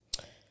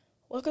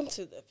Welcome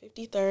to the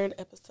 53rd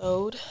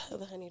episode of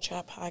the Honey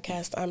Trap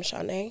Podcast. I'm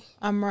Shanae.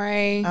 I'm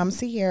Ray. I'm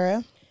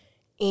Sierra.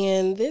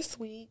 And this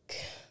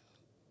week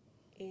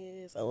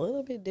is a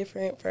little bit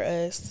different for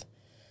us.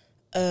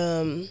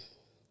 It's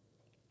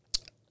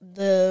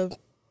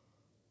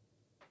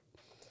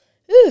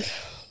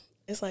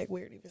like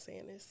weird even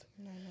saying this.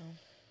 I know.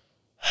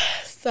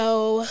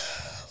 So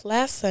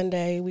last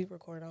Sunday, we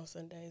record on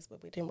Sundays,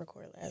 but we didn't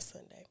record last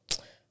Sunday.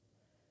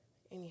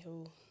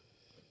 Anywho,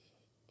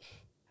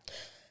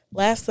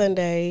 last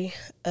Sunday,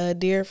 a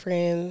dear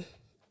friend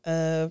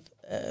of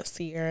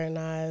Sierra and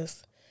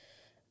I's,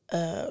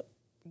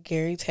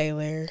 Gary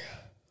Taylor,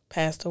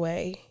 passed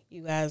away.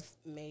 You guys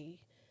may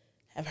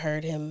have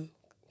heard him,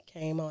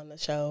 came on the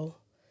show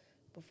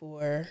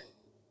before,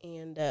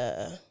 and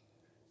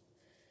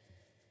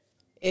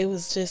it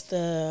was just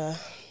I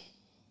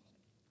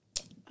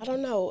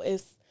don't know.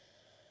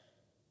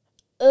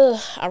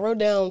 I wrote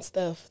down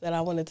stuff that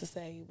I wanted to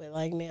say, but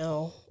like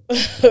now,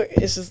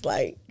 it's just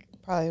like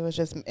Probably was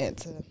just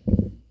meant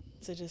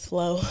to just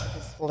flow.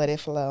 just let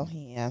it flow.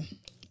 Yeah.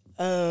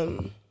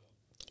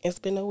 It's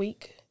been a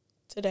week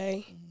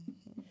today,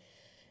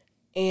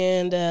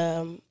 and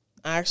I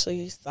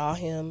actually saw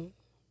him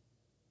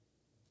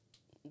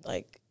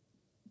like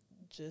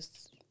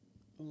just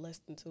less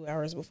than 2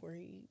 hours before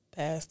he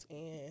passed,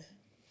 and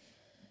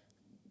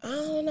I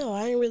don't know.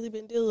 I ain't really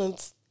been dealing.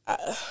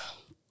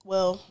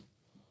 Well,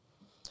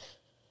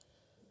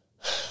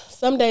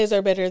 some days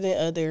are better than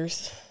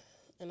others,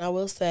 and I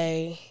will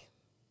say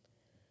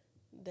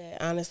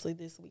that honestly,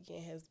 this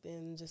weekend has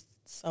been just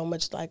so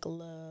much like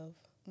love,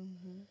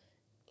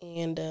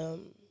 and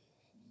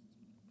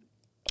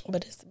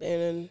but it's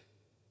been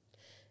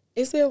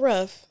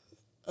rough.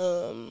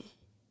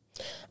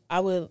 I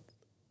would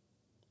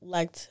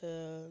like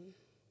to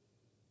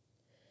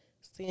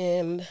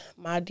send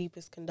my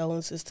deepest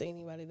condolences to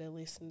anybody that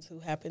listens who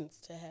happens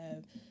to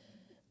have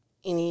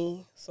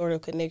any sort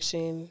of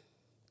connection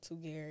to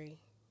Gary.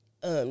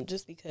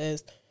 Just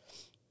because,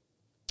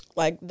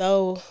 like,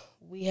 though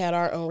we had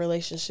our own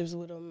relationships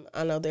with him,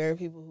 I know there are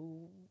people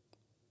who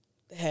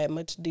had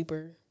much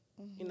deeper,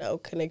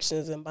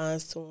 connections and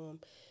bonds to him.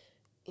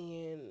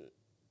 And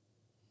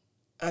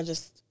I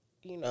just,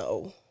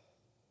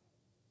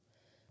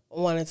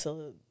 wanted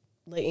to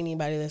let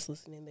anybody that's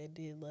listening that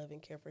did love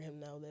and care for him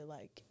know that,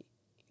 like,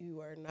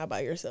 you are not by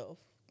yourself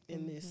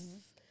in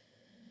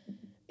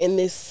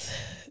this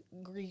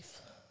grief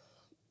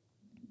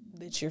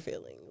that you're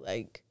feeling.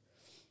 Like,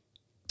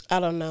 I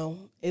don't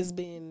know. It's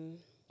been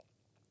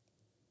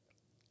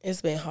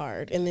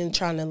hard. And then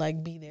trying to,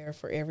 like, be there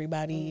for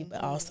everybody,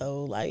 but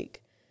also,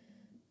 like,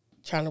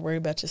 trying to worry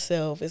about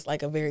yourself. It's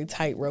like a very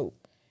tight rope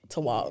to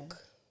walk.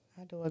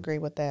 Yeah, I do agree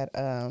with that.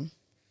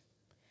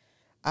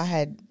 I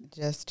had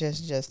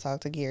just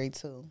talked to Gary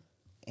too,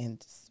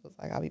 and was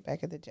like, I'll be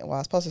back at the gym. Well, I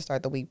was supposed to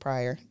start the week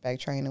prior, back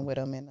training with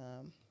him, and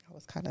I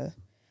was kind of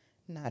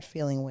not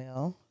feeling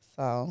well,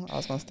 so I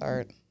was gonna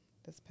start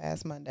this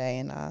past Monday,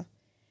 and I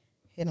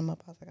hit him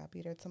up. I was like, I'll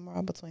be there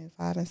tomorrow between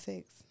 5 and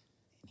 6.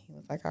 And he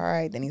was like, all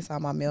right. Then he saw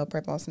my meal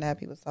prep on Snap.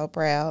 He was so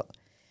proud.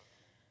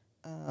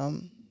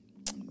 And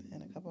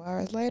a couple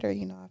hours later,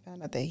 I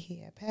found out that he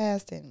had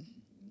passed, and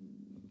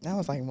I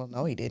was like, well,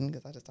 no, he didn't,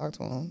 because I just talked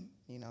to him,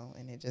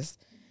 and it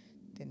just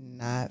did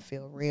not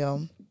feel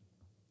real.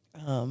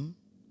 And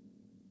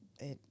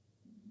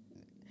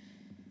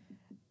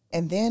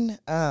then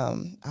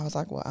I was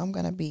like, well, I'm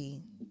going to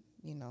be,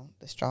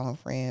 the strong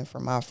friend for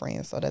my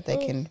friends so that they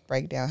can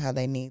break down how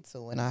they need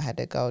to. And I had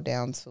to go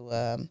down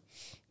to,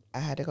 I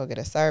had to go get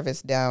a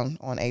service down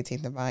on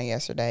 18th and Vine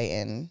yesterday.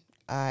 And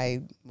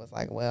I was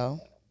like,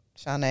 well,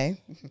 Shanae,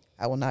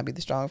 I will not be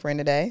the strong friend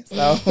today.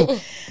 So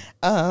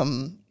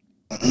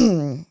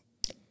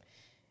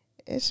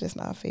it's just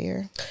not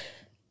fair.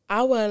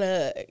 I want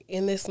to,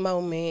 in this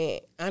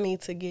moment, I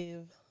need to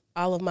give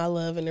all of my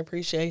love and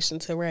appreciation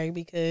to Ray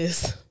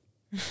because,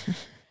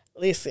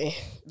 listen.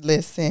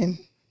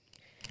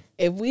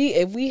 If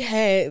we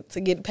had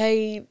to get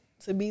paid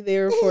to be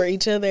there for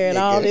each other at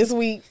all this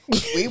week,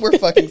 we were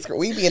fucking screwed.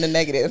 We'd be in the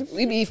negative.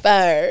 We'd be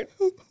fired.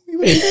 We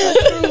would be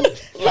screwed.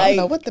 I don't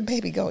know what the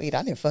baby gonna eat.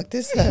 I didn't fuck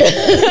this up.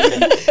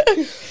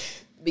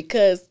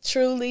 Because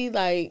truly,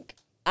 like,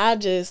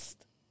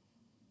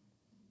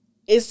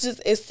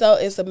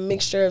 it's a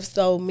mixture of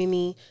so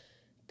many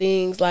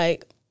things.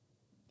 Like,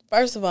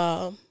 first of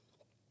all,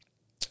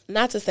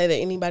 not to say that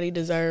anybody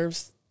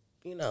deserves,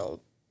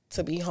 to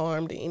be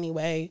harmed in any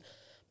way,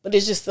 but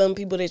it's just some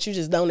people that you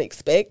just don't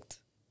expect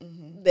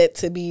that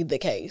to be the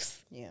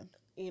case. Yeah.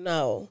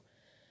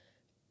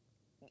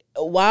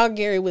 While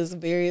Gary was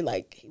very,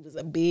 like, he was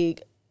a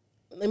big,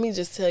 let me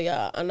just tell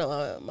y'all, I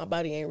know my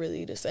body ain't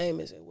really the same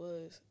as it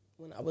was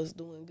when I was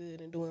doing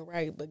good and doing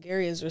right, but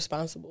Gary is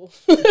responsible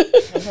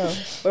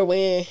for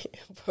when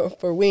I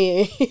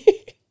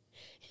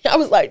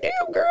was like,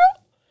 damn, girl,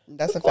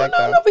 that's what's a fact,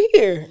 going on though. over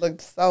here?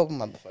 Looked so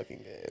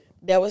motherfucking good.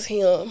 That was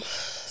him.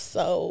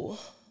 So,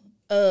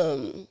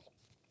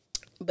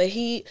 but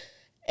he,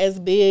 as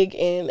big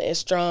and as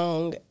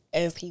strong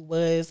as he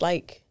was,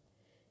 like,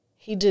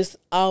 he just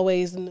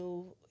always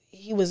knew.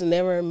 He was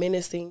never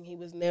menacing. He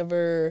was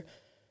never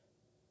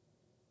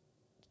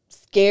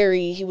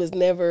scary. He was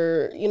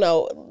never,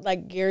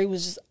 like Gary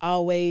was just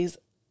always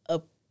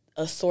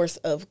a source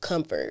of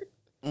comfort.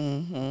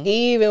 Mm-hmm.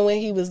 Even when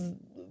he was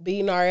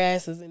beating our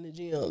asses in the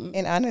gym.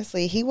 And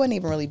honestly, he wasn't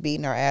even really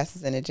beating our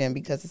asses in the gym,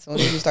 because as soon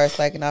as you start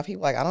slacking off, he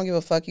was like, I don't give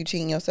a fuck, you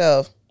cheating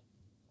yourself.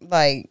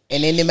 Like,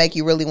 and then it make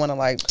you really want to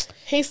like,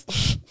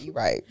 you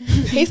right.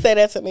 He said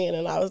that to me, and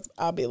then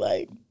I'll be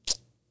like,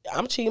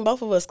 I'm cheating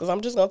both of us, because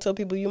I'm just going to tell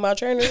people you my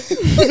trainer.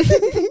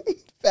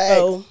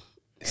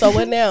 So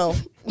what now?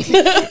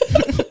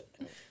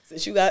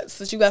 Since you got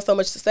so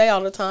much to say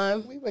all the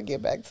time, we would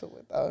get back to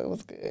it though. It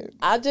was good.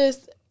 I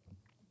just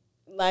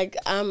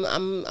I'm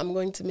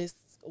going to miss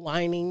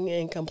whining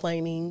and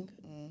complaining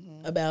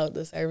about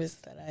the service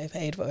that I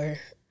paid for.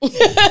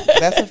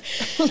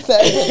 That's a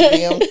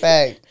damn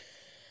fact.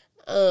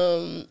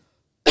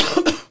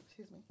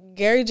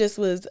 Gary just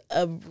was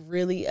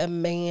really a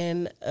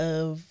man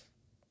of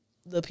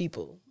the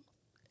people,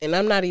 and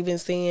I'm not even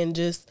saying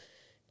just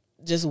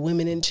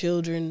women and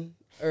children,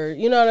 or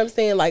you know what I'm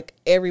saying, like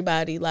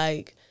everybody.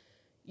 Like,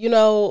 I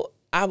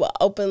will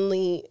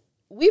openly.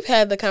 We've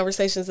had the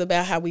conversations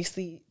about how we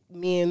see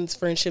men's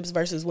friendships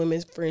versus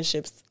women's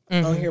friendships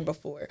on here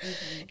before.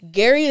 Mm-hmm.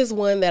 Gary is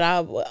one that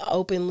I will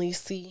openly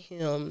see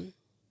him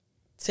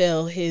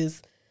tell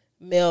his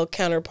male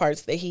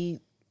counterparts that he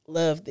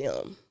loved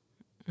them.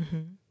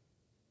 Mm-hmm.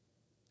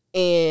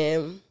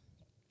 And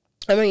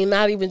I mean,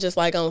 not even just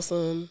like on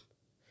some,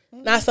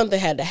 not something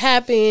had to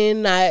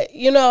happen, not,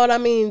 you know what I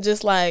mean?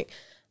 Just like,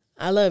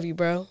 I love you,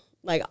 bro.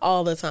 Like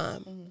all the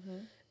time. Mm-hmm.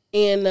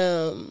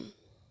 And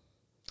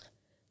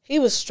he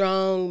was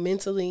strong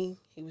mentally.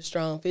 He was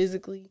strong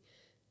physically.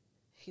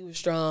 He was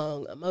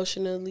strong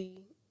emotionally.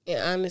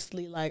 And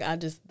honestly, like, I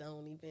just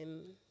don't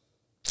even,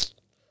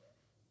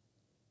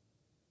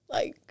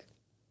 like,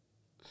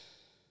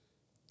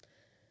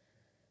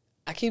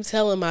 I keep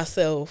telling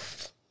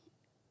myself,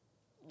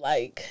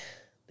 like,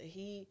 that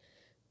he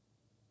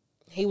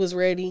was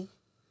ready.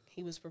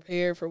 He was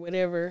prepared for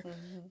whatever.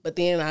 Mm-hmm. But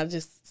then I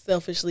just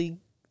selfishly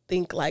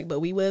think, like, but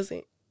we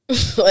wasn't.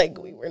 Like,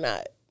 we were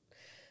not.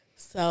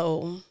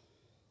 So,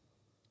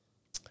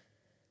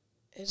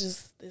 it's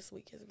just, this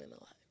week has been a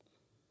lot.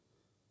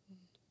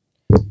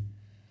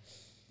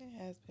 It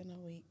has been a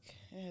week.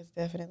 It has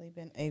definitely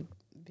been a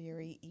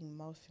very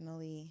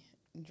emotionally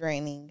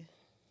draining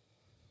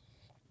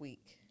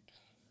week.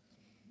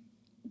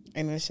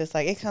 And it's just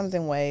like, it comes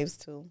in waves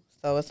too.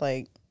 So it's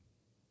like,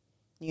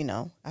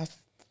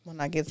 when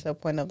I get to a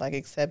point of like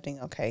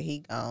accepting, okay, he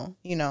gone,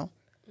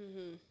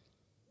 mm-hmm.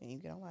 and you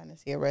get online and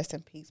see a rest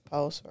in peace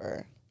post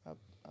or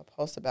a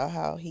post about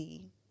how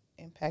he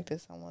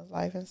impacted someone's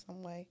life in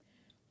some way.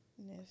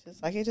 And it's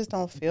just like, it just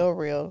don't feel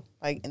real.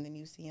 Like, and then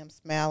you see him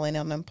smiling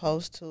on them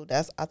posts too.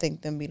 I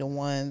think them be the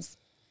ones,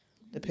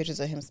 the pictures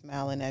of him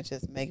smiling that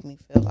just make me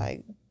feel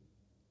like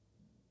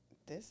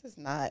this is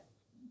not,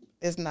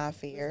 it's not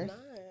fair.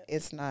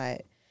 It's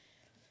not.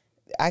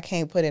 I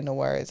can't put into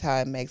words how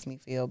it makes me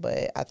feel,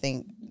 but I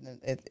think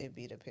it'd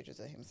be the pictures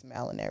of him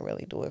smiling that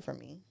really do it for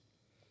me.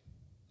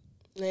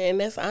 And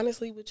that's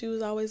honestly what you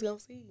was always gonna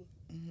see.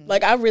 Mm-hmm.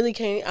 Like, I really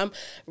can't. I'm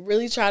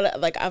really trying to,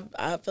 like,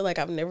 I feel like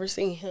I've never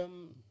seen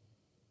him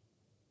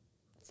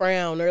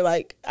frown or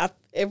like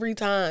every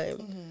time,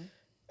 mm-hmm.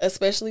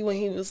 especially when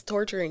he was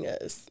torturing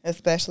us.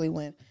 Especially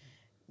when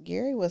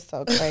Gary was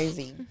so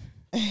crazy.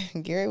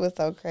 Gary was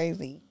so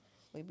crazy.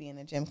 We'd be in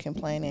the gym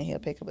complaining. He'll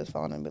pick up his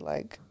phone and be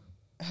like,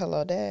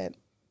 hello, Dad.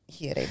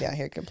 Yeah, they down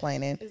here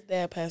complaining. His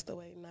dad passed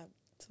away not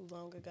too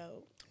long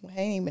ago. Well, it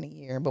ain't even a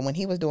year. But when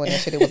he was doing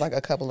that shit, it was like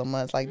a couple of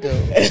months. Like,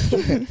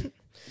 dude.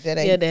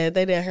 Yeah, Dad,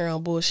 they down here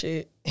on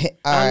bullshit.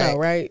 I know,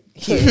 right?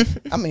 Yeah,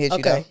 I'm going to hit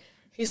you, though.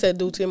 He said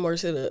do 10 more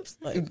sit-ups.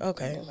 Like,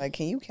 okay. Like,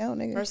 can you count,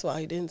 nigga? First of all,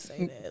 he didn't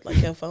say that.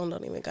 Like, your phone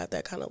don't even got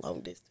that kind of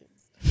long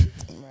distance.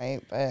 Right,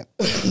 but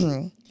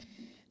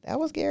that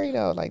was Gary,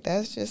 though. Like,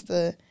 that's just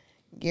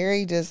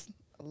Gary just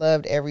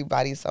loved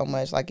everybody so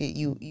much. Like,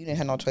 you didn't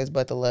have no choice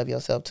but to love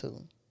yourself,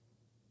 too,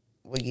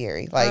 with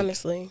Gary. Like,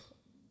 honestly.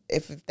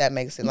 If that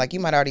makes sense. Like,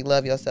 you might already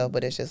love yourself,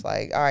 but it's just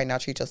like, all right, now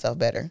treat yourself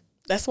better.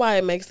 That's why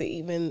it makes it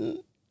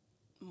even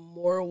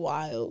more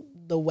wild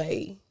the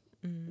way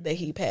that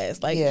he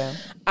passed. Like, yeah.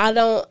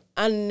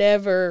 I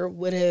never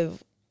would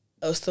have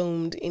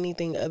assumed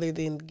anything other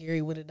than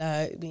Gary would have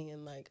died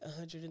being like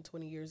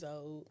 120 years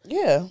old.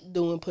 Yeah.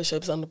 Doing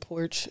push-ups on the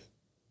porch.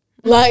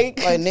 Like,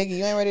 nigga,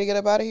 you ain't ready to get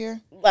up out of here?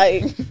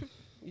 Like,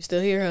 you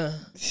still here, huh?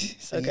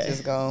 So okay. You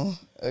just gone.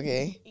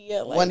 Okay.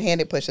 Yeah. Like,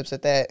 one-handed push-ups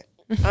at that.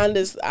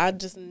 I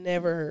just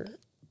never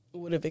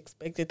would have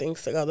expected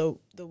things to go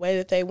the way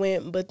that they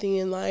went. But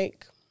then,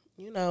 like,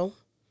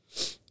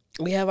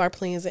 we have our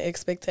plans and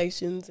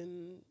expectations,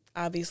 and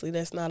obviously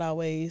that's not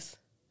always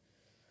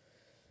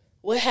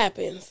what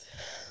happens.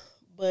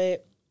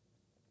 But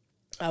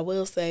I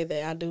will say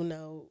that I do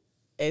know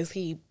as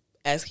he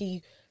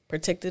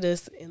protected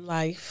us in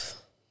life,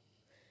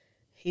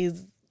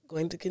 he's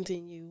going to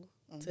continue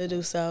to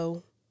do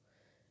so.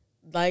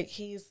 Like,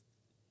 he's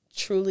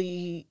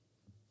truly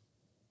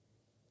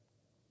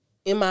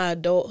in my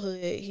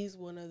adulthood, he's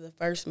one of the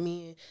first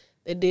men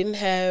that didn't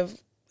have,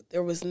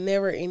 there was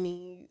never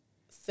any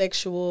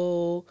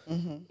sexual,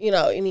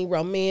 any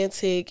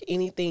romantic,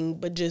 anything,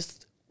 but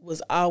just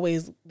was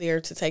always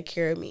there to take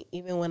care of me,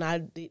 even when I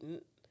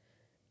didn't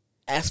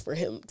ask for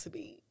him to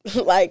be.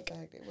 Like,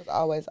 it was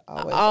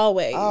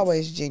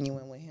always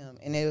genuine with him.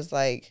 And it was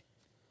like,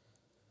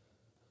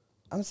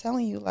 I'm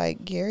telling you,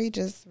 like, Gary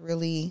just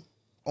really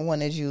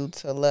wanted you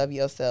to love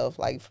yourself,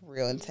 like, for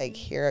real, and take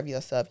care of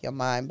yourself, your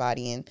mind,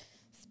 body, and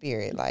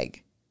spirit.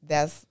 Like,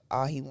 that's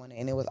all he wanted.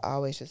 And it was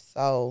always just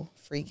so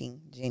freaking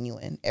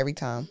genuine every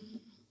time.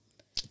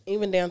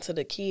 Even down to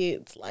the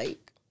kids,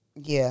 like.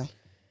 Yeah.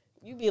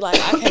 You be like,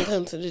 I can't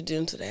come to the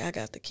gym today. I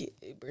got the kid.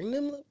 Bring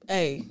them.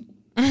 Hey.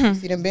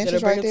 See them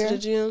benches right there? To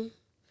the gym.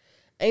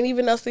 Ain't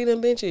even no see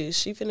them benches.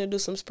 She finna do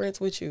some sprints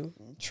with you.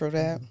 True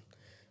that.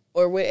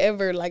 Or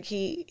whatever. Like,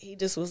 he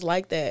just was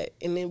like that.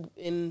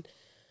 And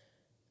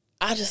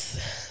I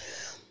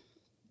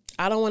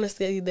don't want to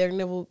say there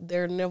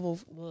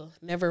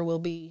never will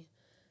be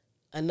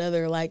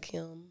another like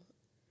him.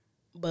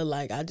 But,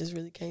 like, I just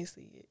really can't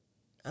see it.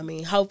 I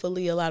mean,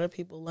 hopefully a lot of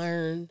people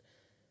learn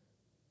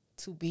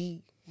to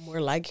be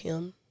more like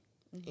him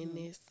in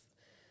this.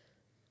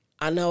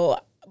 I know,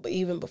 but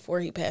even before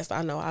he passed,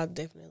 I know I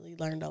definitely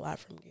learned a lot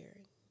from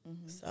Gary.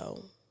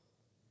 So,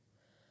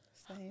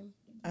 same.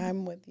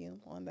 I'm with you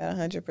on that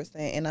 100%.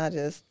 And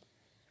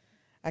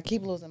I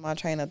keep losing my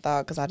train of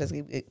thought because I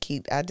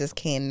just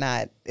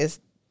cannot. It's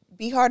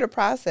be hard to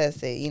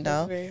process it, you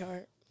know. It's very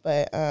hard.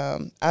 But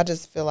I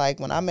just feel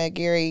like when I met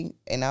Gary,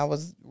 and I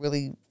was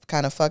really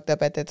kind of fucked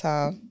up at that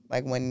time,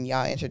 like when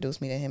y'all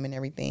introduced me to him and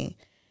everything.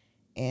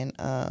 And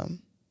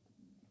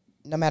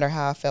no matter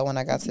how I felt when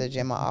I got to the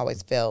gym, I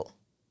always felt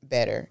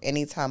better.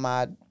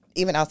 Anytime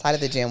even outside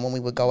of the gym, when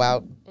we would go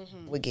out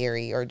with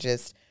Gary or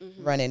just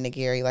run into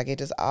Gary, like, it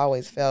just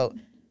always felt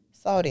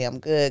so damn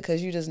good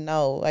because you just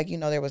know, like,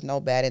 there was no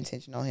bad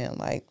intention on him,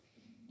 like,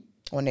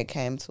 when it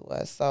came to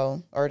us.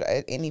 So, or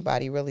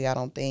anybody really, I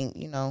don't think,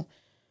 it's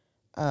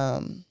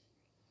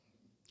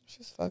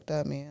just fucked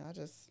up, man.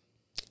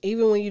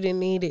 Even when you didn't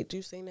need it,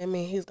 you seen that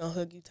man, he's going to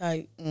hug you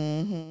tight.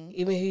 Even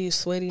if he's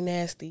sweaty,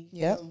 nasty.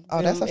 Yep.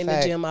 Oh, that's a fact. In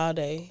the gym all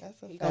day. That's a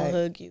fact. He's going to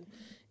hug you.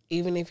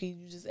 Even if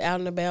he's just out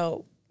and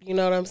about, you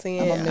know what I'm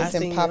saying? I'm going to miss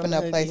him popping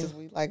up places.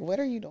 We like, what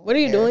are you doing? What are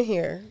you doing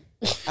here?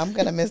 I'm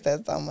going to miss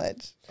that so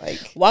much.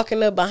 Like,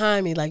 walking up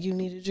behind me like, you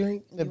need a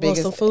drink? You want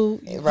some food?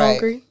 You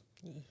hungry?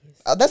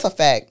 Oh, that's a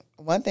fact.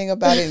 One thing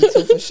about it, and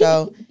two for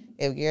sure,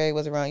 if Gary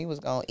was around, you was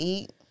going to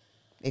eat.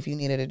 If you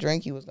needed a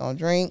drink, you was going to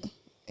drink.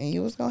 And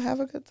you was going to have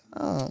a good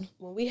time.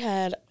 When we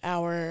had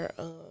our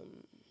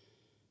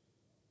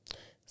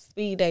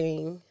speed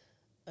dating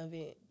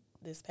event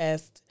this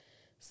past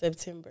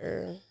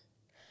September,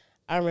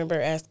 I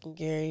remember asking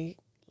Gary,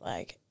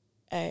 like,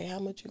 hey, how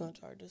much you going to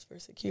charge us for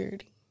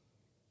security?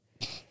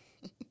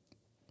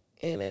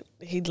 And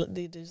he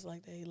did just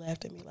like that. He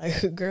laughed at me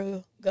like,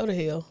 girl, go to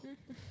hell.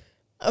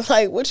 I was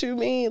like, what you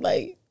mean?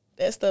 Like,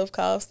 that stuff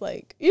costs,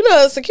 like,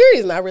 security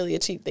is not really a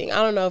cheap thing. I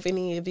don't know if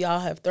any of y'all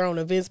have thrown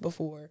events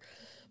before.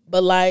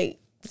 But, like,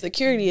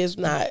 security is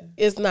not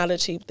a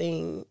cheap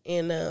thing.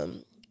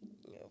 And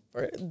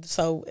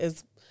so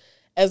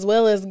as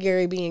well as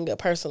Gary being a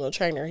personal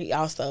trainer, he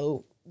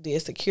also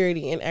did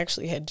security and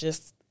actually had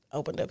just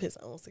opened up his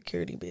own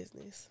security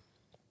business.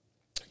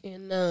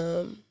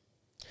 And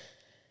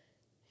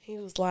he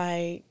was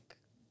like,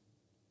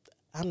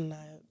 I'm not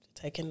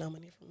taking no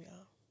money from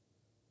y'all.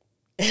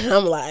 And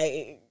I'm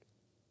like,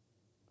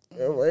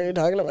 what are you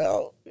talking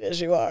about? Yes,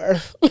 you are.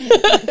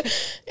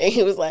 And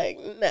he was like,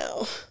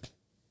 no.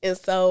 And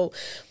so,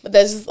 but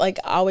that's just like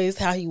always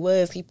how he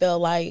was. He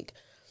felt like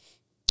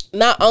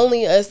not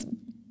only us,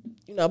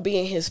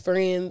 being his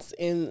friends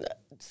and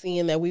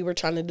seeing that we were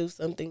trying to do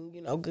something,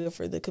 good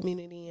for the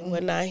community and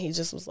whatnot. He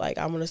just was like,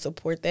 I want to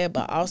support that.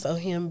 But also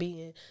him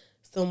being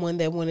someone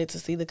that wanted to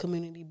see the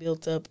community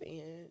built up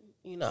and,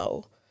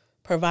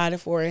 provided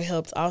for and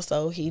helped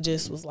also. He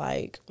just was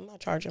like, I'm not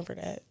charging for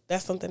that.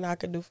 That's something I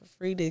could do for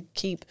free to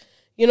keep,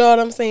 you know what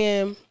I'm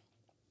saying?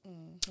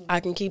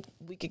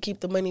 We could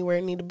keep the money where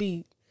it need to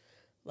be.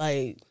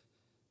 Like,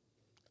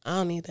 I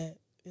don't need that.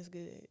 It's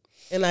good.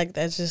 And like,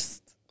 that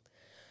just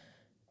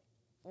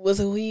was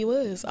who he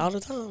was all the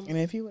time. And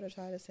if he would have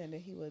tried to send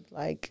it, he would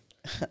like,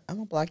 I'm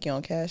gonna block you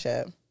on Cash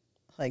App.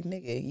 Like,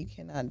 nigga, you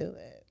cannot do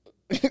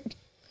that.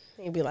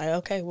 He'd be like,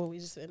 okay, well, we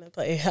just finna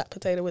play hot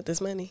potato with this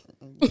money.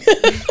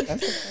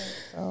 That's okay.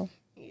 So.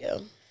 Yeah.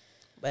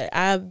 But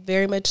I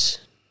very much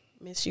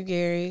miss you,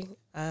 Gary.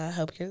 I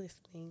hope you're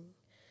listening.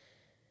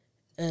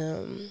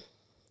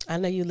 I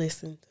know you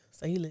listened,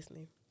 so you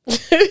listening.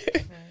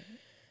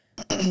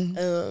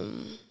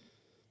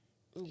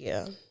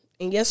 Yeah.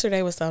 And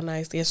yesterday was so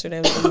nice.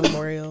 Yesterday was the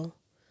memorial,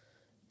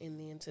 and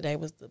then today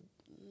was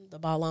the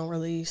ball on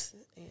release.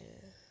 And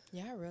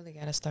y'all really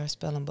gotta start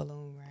spelling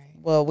balloon right.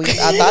 Well,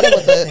 I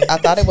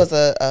thought it was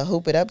a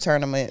hoop it up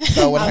tournament.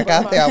 So when I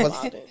got there, I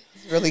was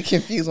really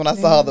confused when I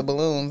saw all the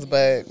balloons.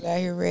 But out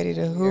here ready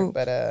to hoop.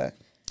 But I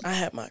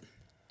had my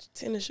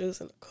tennis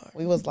shoes in the car.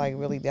 We was like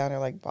really down there,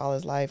 like ball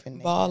is life,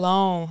 and Ball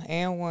on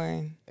and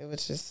one. it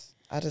was just.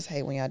 I just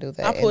hate when y'all do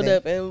that. I pulled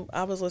up and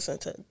I was listening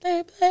to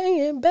 "They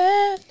Playing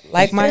Bad."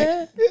 Like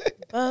my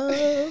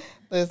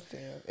Listen,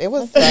 it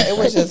was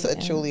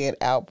just truly an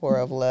outpour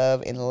of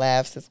love and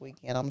laughs this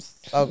weekend. I'm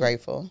so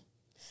grateful,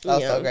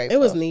 so grateful. It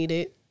was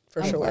needed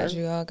for I'm sure. glad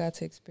you all got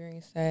to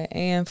experience that,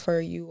 and for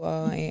you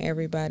all and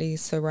everybody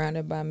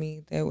surrounded by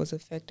me that was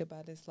affected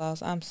by this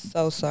loss. I'm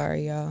so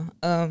sorry, y'all.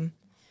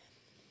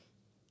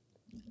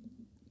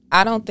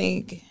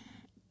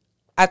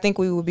 I think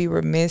we would be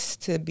remiss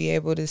to be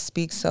able to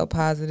speak so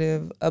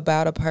positive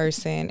about a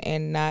person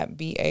and not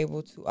be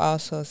able to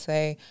also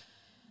say,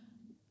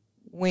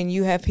 when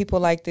you have people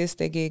like this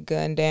that get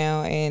gunned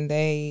down and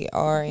they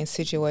are in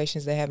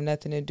situations that have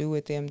nothing to do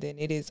with them, then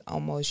it is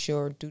almost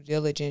your due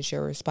diligence,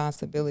 your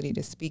responsibility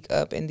to speak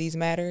up in these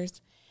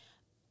matters.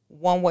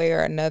 One way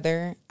or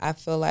another, I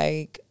feel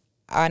like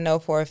I know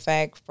for a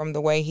fact from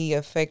the way he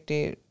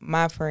affected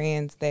my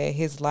friends that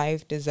his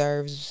life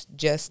deserves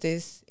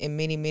justice in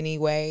many, many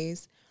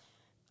ways.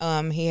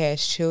 He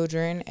has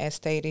children. As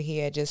stated, he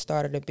had just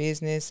started a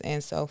business.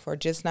 And so for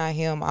just not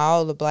him,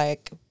 all the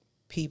black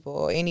people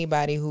or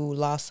anybody who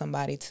lost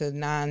somebody to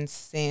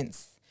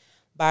nonsense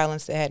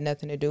violence that had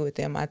nothing to do with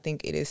them, I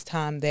think it is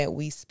time that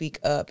we speak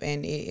up.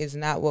 And it is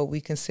not what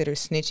we consider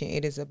snitching.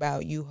 It is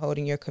about you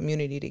holding your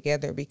community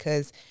together,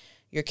 because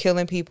you're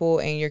killing people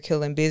and you're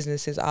killing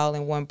businesses all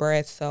in one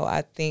breath. So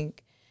I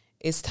think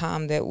it's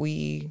time that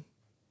we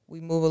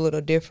move a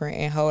little different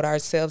and hold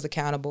ourselves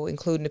accountable,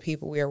 including the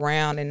people we're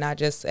around, and not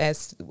just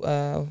as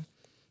the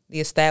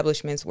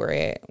establishments we're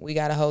at. We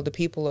got to hold the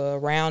people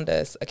around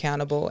us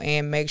accountable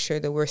and make sure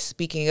that we're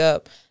speaking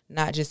up,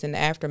 not just in the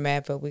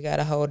aftermath, but we got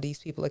to hold these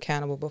people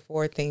accountable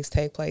before things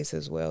take place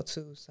as well,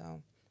 too.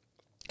 So,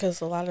 because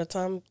a lot of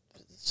time,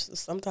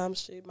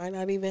 sometimes shit might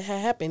not even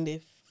have happened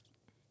if,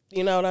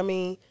 you know what I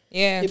mean?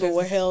 Yeah, people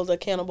were held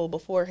accountable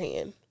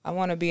beforehand. I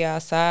want to be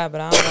outside,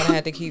 but I don't want to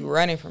have to keep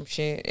running from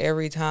shit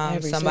every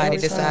time somebody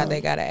decide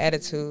they got an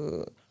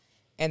attitude.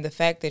 And the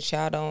fact that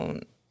y'all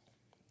don't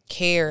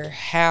care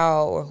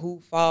how or who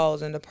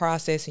falls in the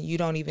process, and you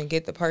don't even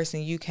get the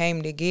person you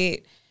came to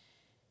get,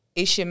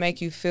 it should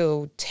make you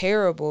feel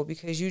terrible,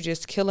 because you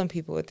just killing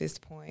people at this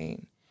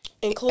point.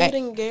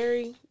 Including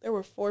Gary, there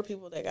were 4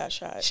 people that got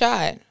shot.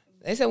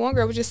 They said one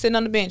girl was just sitting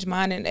on the bench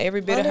minding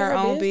every bit of her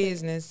own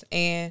business.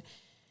 And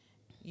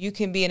you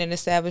can be in an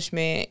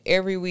establishment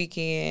every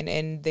weekend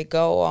and they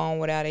go on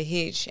without a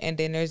hitch, and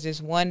then there's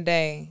this one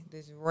day,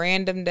 this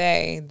random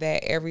day,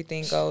 that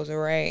everything goes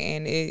awry,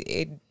 and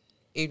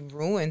it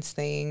ruins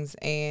things.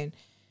 And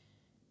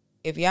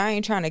if y'all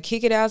ain't trying to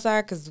kick it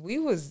outside, because we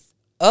was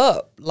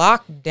up,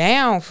 locked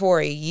down for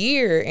a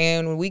year,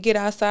 and when we get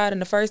outside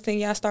and the first thing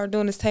y'all start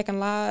doing is taking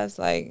lives,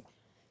 like,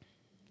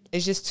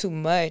 it's just too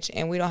much,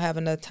 and we don't have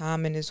enough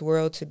time in this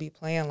world to be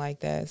playing like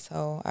that.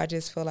 So I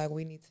just feel like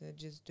we need to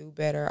just do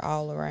better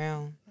all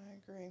around.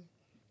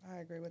 I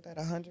agree with that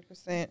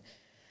 100%.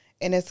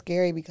 And it's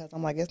scary because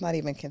I'm like, it's not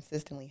even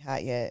consistently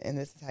hot yet, and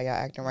this is how y'all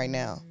acting right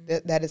now.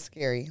 That is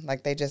scary.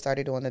 Like, they just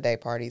started doing the day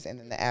parties and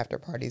then the after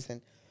parties, and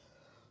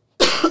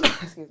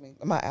excuse me,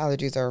 my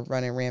allergies are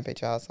running rampant,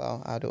 y'all,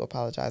 so I do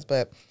apologize.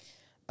 But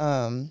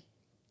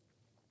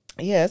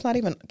yeah, it's not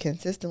even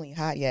consistently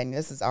hot yet, and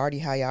this is already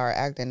how y'all are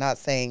acting. Not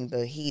saying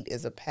the heat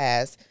is a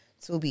pass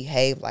to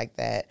behave like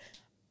that,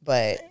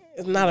 but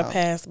it's not a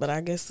pass. But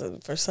I guess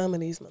for some of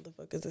these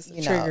motherfuckers, it's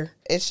a trigger.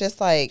 It's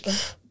just like,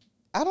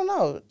 I don't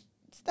know.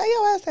 Stay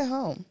your ass at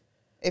home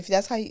if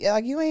that's how you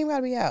like. You ain't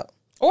gotta be out,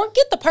 or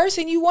get the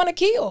person you want to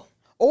kill.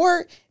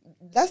 Or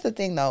that's the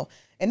thing though,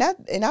 and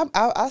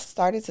I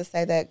started to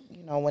say that,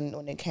 you know,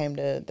 when it came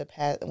to the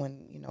past,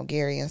 when, you know,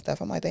 Gary and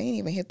stuff, I'm like, they ain't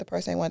even hit the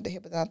person they wanted to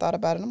hit. But then I thought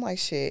about it, and I'm like,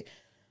 shit,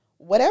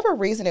 whatever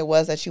reason it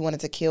was that you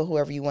wanted to kill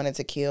whoever you wanted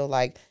to kill,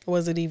 like,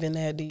 was it even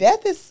that deep?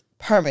 Death is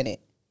permanent,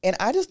 and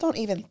I just don't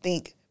even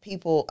think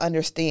people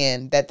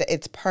understand that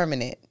it's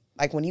permanent.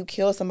 Like, when you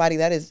kill somebody,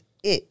 that is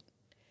it.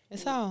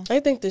 It's all. I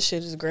think this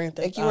shit is Grand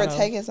Theft Auto. Like, you were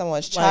taking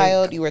someone's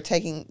child, you were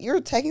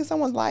taking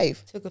someone's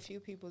life. Took a few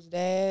people's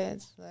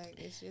dads. Like,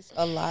 it's just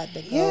a lot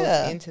that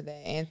goes into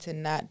that,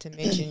 and not to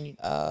mention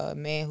a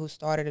man who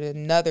started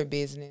another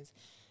business.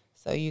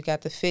 So you got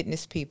the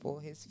fitness people,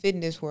 his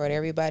fitness world,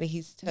 everybody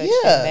he's touched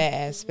in that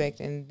aspect,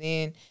 and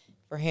then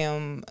for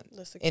him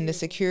in the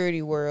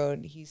security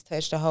world, he's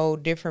touched a whole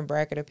different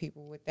bracket of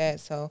people with that.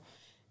 So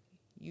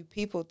you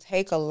people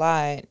take a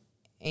lot.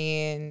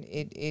 And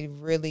it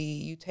really,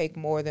 you take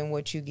more than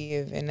what you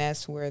give, and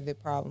that's where the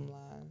problem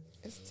lies.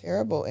 It's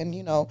terrible. And,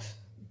 you know,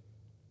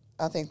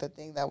 I think the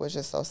thing that was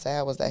just so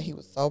sad was that he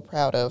was so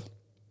proud of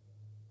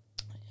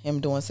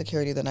him doing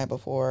security the night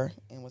before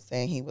and was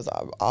saying he was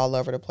all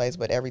over the place,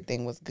 but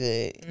everything was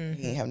good. Mm-hmm.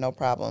 He didn't have no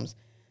problems.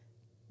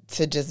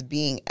 To just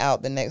being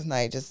out the next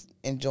night, just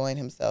enjoying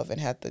himself,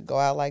 and have to go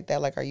out like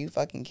that. Like, are you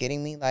fucking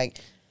kidding me? Like,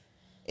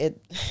 it.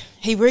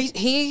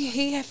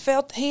 He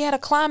had a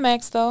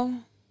climax though.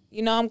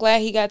 You know, I'm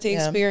glad he got to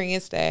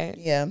experience that.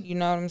 Yeah. You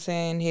know what I'm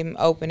saying? Him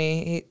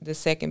opening the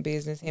second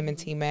business, him and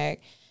T-Mac,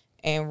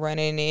 and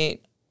running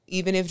it,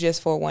 even if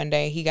just for one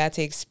day, he got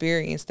to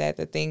experience that,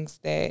 the things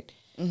that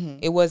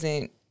it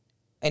wasn't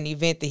an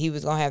event that he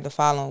was going to have the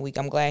following week.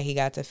 I'm glad he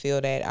got to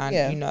feel that on,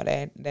 you know,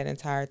 that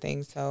entire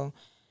thing. So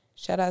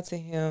shout out to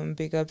him,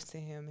 big ups to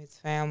him, his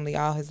family,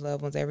 all his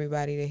loved ones,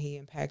 everybody that he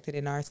impacted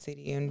in our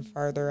city and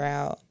further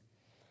out.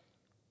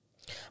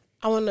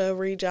 I want to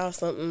read y'all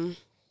something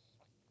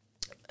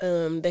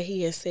that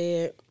he has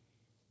said.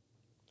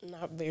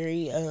 Not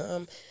very,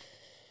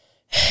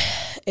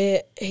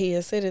 he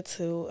had said it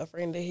to a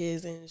friend of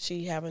his, and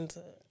she happened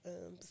to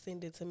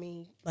send it to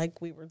me.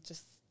 Like, we were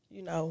just,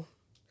 you know,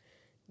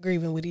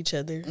 grieving with each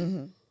other.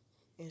 And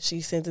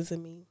she sent it to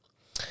me.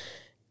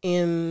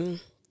 And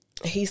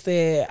he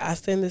said, I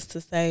send this to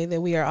say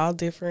that we are all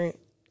different,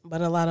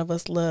 but a lot of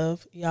us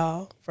love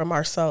y'all from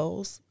our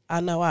souls.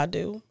 I know I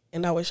do.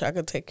 And I wish I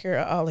could take care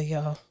of all of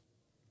y'all.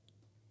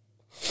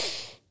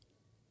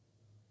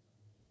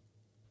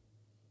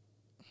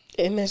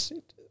 And that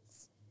shit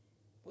just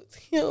was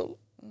him.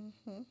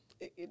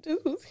 It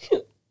just was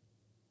him.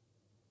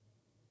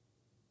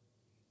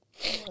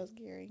 It was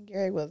Gary.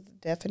 Gary was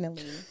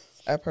definitely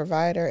a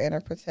provider and a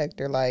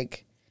protector.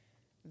 Like,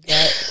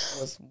 that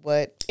was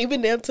what...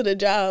 Even down to the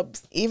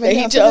jobs. Even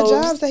down to the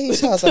jobs that he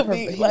chose.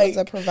 He was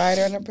a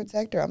provider and a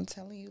protector. I'm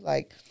telling you,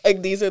 like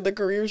these are the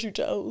careers you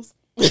chose.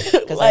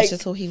 Because that's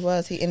just who he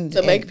was.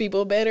 To make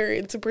people better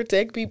and to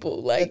protect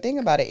people. Like, the thing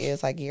about it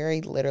is, like,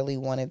 Gary literally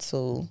wanted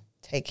to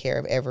take care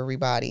of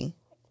everybody.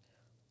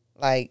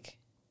 Like,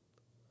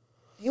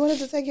 he wanted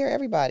to take care of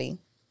everybody.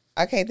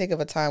 I can't think of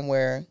a time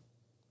where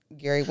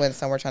Gary went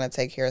somewhere trying to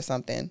take care of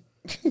something.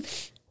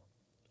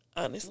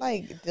 Honestly.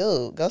 Like,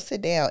 dude, go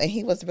sit down. And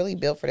he was really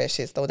built for that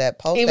shit. So that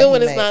post even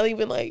when it's not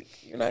even like,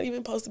 you're not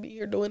even supposed to be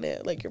here doing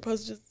that. Like, you're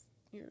supposed to just,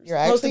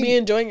 you're supposed to be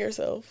enjoying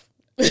yourself.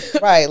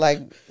 Right, like,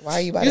 why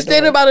are you by the door? You're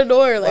standing by the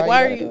door. Like,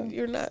 why are you?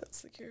 You're not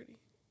security.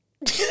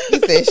 He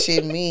said,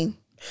 shit, me.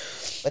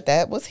 But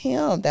that was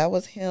him. That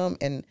was him.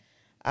 And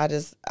I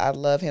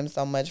love him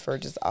so much for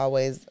just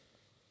always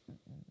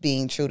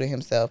being true to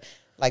himself.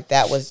 Like,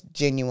 that was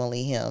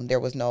genuinely him.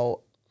 There was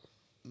no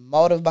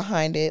motive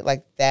behind it.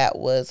 Like, that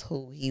was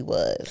who he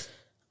was.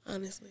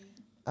 Honestly.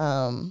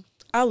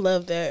 I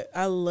love that.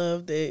 I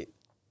love that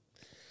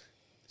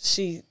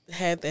she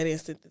had that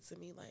instant to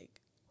me. Like,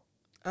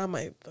 I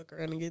might fuck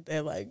around and get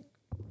that, like,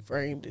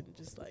 framed and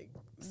just, like,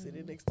 sit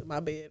it next to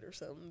my bed or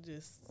something.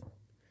 Just,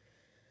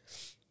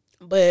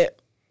 but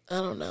I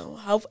don't know.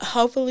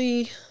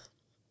 Hopefully,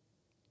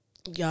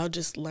 y'all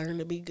just learn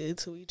to be good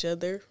to each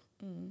other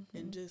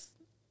and just,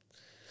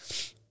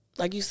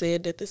 like you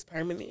said, that this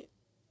permanent.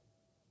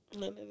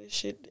 None of this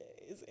shit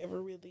is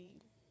ever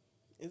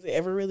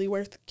really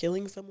worth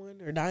killing someone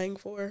or dying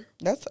for?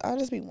 I'll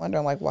just be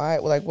wondering, like, why,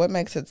 like, what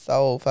makes it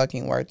so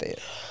fucking worth it?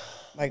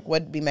 Like,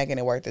 what be making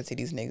it worth it to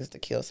these niggas to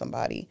kill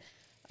somebody?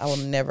 I will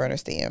never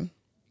understand.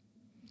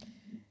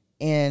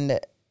 And,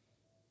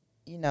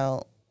 you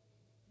know,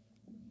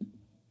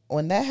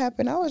 when that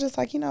happened, I was just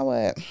like, you know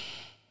what?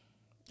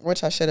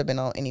 Which I should have been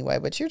on anyway,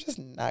 but you're just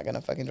not going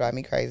to fucking drive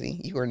me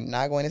crazy. You are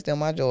not going to steal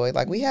my joy.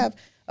 Like, we have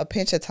a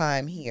pinch of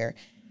time here.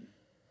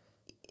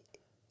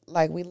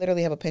 Like, we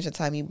literally have a pinch of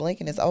time. You blink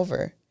and it's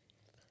over.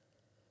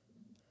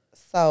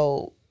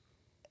 So,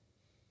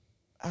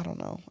 I don't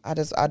know. I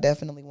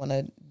definitely want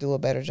to do a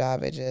better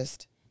job at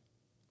just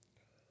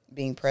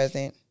being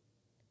present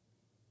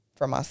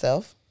for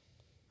myself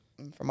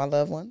and for my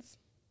loved ones.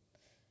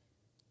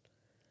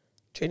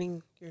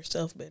 Treating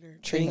yourself better.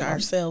 Treating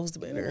ourselves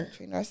better. Yeah,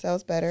 treating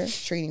ourselves better.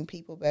 Treating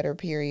people better,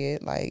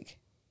 period. Like,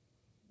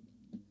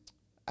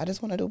 I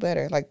just want to do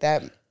better. Like,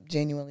 that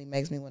genuinely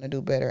makes me want to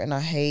do better. And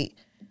I hate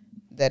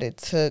that it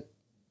took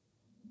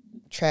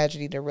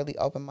tragedy to really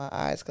open my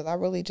eyes, because I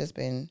really just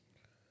been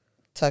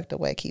tucked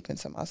away, keeping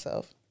to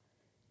myself.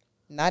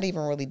 Not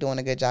even really doing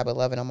a good job of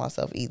loving on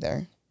myself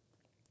either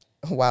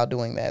while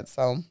doing that.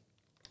 So,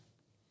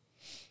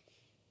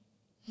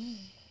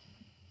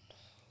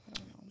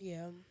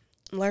 yeah,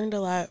 learned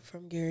a lot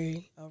from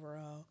Gary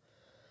overall.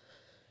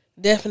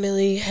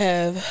 Definitely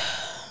have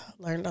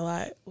learned a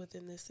lot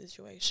within this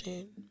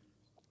situation.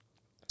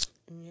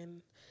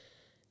 And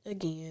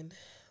again,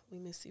 we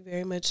miss you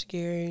very much,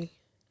 Gary.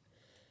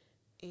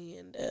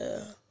 And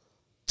I'm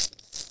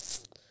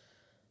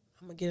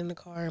going to get in the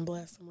car and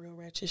blast some real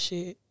ratchet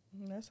shit.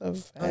 That's a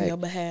fact. On your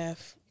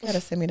behalf. You got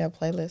to send me that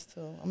playlist,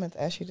 too. I meant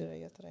to ask you to do that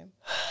yesterday.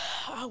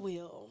 I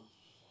will.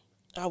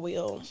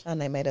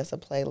 Shanae made us a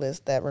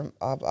playlist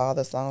of all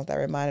the songs that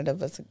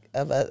reminded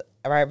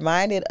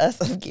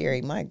us of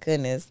Gary. My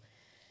goodness.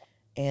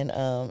 And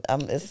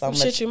it's so some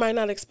much shit you might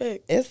not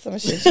expect. It's some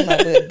shit you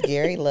might, but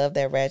Gary loved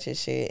that ratchet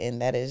shit,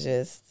 and that is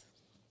just,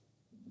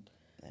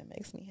 that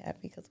makes me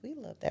happy because we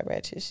love that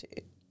ratchet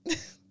shit.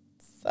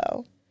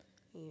 So,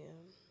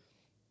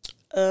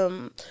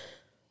 yeah.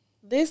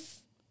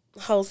 This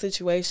whole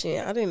situation,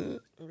 I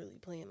didn't really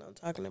plan on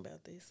talking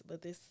about this,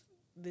 but this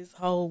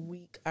whole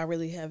week, I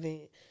really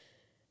haven't.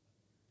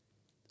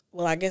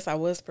 Well, I guess I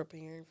was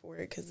preparing for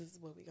it because this is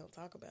what we're gonna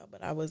talk about,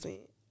 but I wasn't.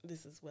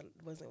 This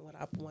wasn't what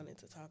I wanted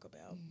to talk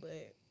about,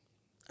 but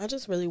I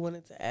just really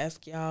wanted to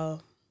ask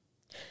y'all,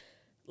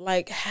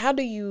 like, how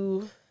do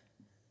you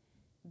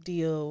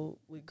deal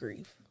with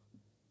grief?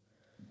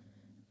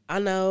 I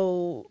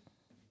know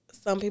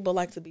some people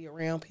like to be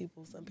around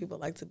people. Some people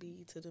like to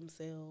be to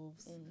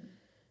themselves.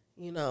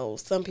 You know,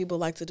 some people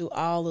like to do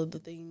all of the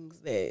things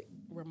that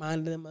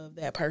remind them of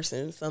that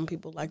person. Some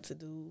people like to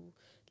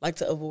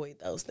avoid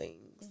those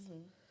things.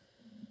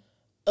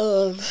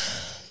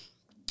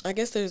 I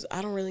guess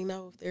I don't really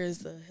know if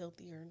there's a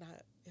healthy or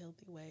not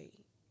healthy way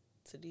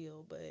to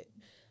deal, but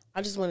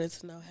I just wanted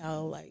to know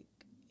how, like,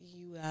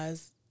 you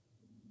guys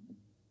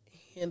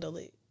handle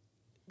it,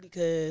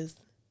 because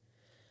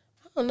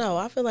I don't know.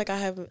 I feel like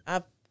I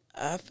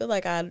feel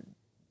like I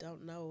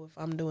don't know if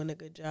I'm doing a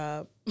good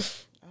job.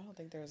 I don't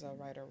think there's a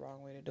right or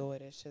wrong way to do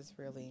it. It's just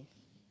really,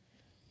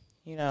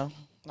 as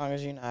long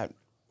as you're not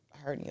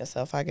hurting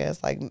yourself, I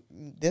guess. Like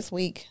this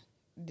week,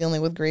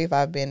 dealing with grief,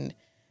 I've been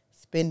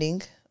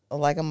spending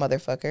like a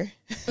motherfucker.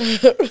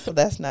 So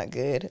that's not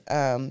good.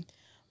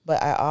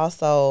 But I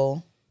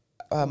also,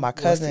 my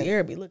cousin.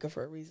 Sierra be looking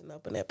for a reason to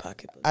open that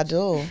pocketbook. I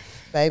do,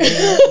 baby.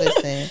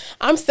 Listen.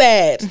 I'm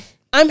sad.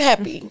 I'm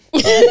happy.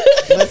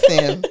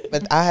 Listen,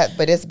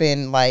 but it's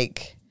been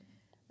like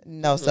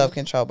no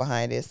self-control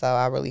behind it, so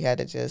I really had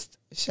to just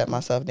shut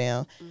myself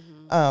down.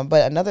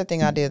 But another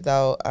thing I did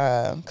though,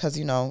 because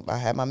I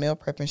had my meal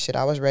prep and shit,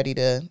 I was ready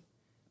to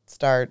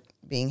start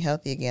being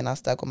healthy again. I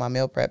stuck with my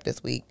meal prep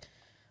this week,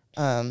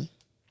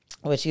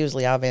 which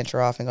usually I'll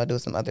venture off and go do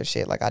some other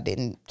shit. Like I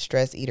didn't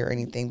stress eat or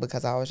anything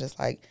because I was just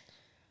like,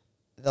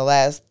 the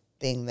last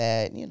thing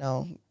that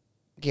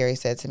Gary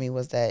said to me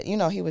was that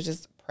he was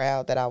just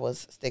proud that I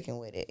was sticking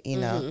with it,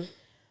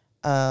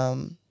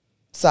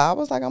 So I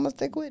was like, I'm going to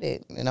stick with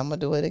it, and I'm going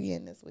to do it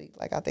again this week.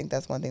 Like, I think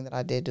that's one thing that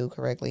I did do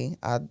correctly.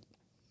 I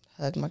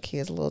hugged my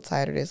kids a little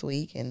tighter this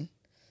week, and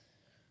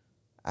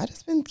I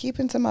just been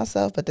keeping to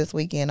myself. But this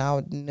weekend,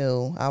 I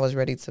knew I was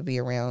ready to be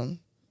around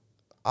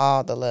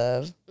all the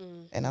love.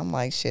 And I'm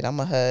like, shit, I'm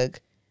going to hug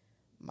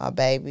my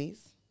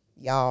babies,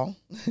 y'all,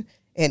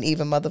 and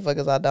even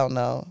motherfuckers I don't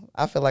know.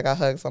 I feel like I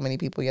hugged so many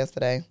people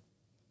yesterday.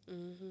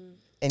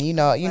 And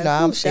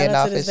I'm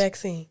standoffish.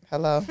 Vaccine.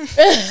 Hello.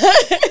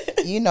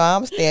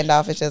 I'm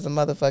standoffish as a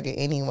motherfucker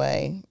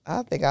anyway.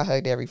 I think I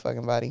hugged every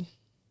fucking body.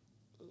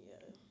 Yeah.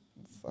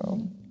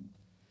 So.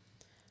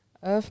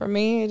 For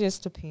me, it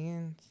just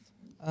depends.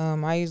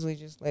 I usually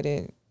just let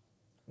it,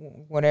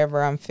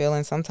 whatever I'm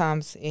feeling.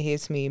 Sometimes it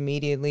hits me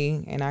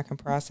immediately, and I can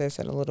process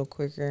it a little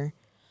quicker.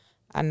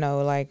 I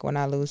know, like, when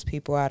I lose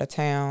people out of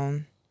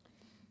town,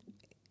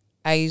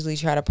 I usually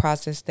try to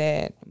process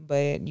that,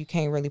 but you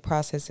can't really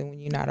process it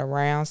when you're not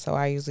around, so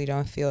I usually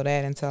don't feel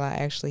that until I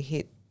actually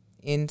hit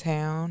in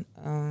town.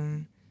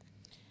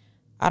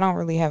 I don't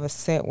really have a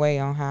set way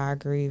on how I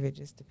grieve. It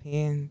just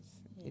depends.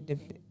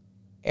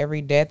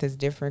 Every death is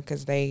different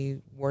because they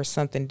were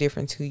something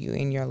different to you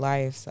in your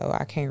life, so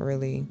I can't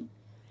really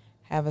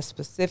have a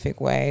specific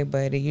way,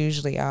 but it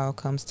usually all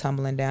comes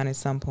tumbling down at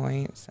some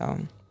point, so...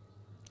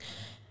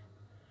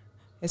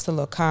 It's a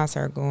little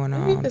concert going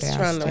on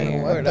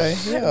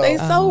downstairs. They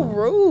so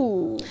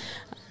rude.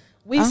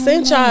 We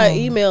sent y'all an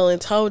email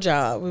and told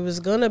y'all we was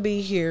gonna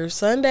be here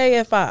Sunday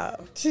at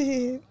 5.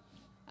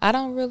 I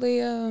don't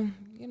really,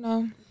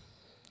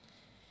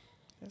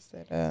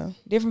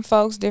 different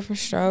folks, different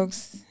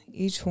strokes.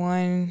 Each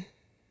one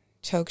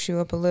chokes you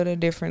up a little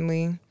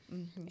differently.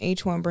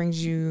 Each one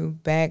brings you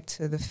back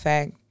to the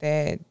fact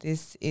that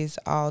this is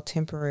all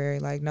temporary.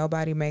 Like,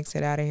 nobody makes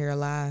it out of here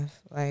alive.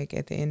 Like,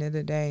 at the end of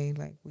the day,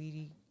 like,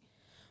 we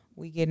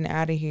getting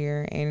out of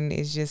here, and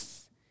it's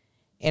just,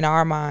 in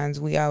our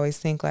minds, we always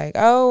think like,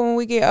 oh, when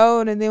we get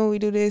old and then we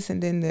do this,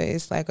 and then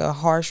it's like a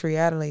harsh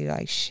reality.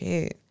 Like,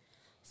 shit,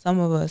 some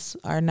of us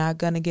are not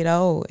going to get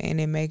old, and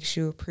it makes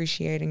you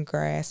appreciate and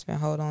grasp and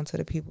hold on to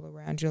the people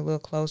around you a little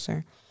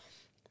closer.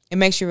 It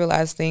makes you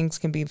realize things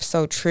can be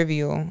so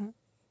trivial,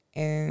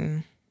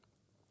 and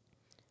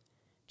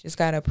just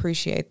got to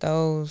appreciate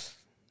those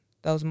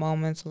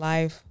moments,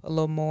 life a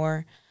little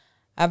more.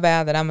 I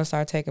vow that I'm going to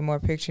start taking more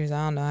pictures.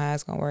 I don't know how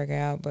it's going to work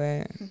out,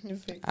 but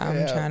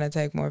I'm trying to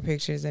take more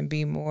pictures and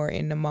be more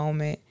in the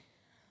moment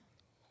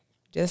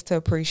just to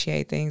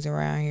appreciate things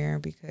around here,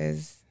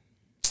 because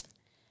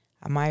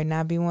I might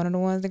not be one of the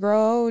ones that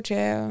grow old,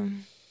 child.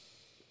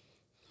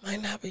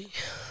 Might not be.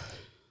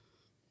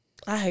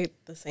 I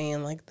hate the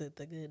saying, like, the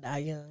good die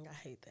young. I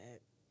hate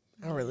that.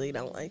 I really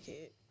don't like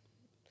it.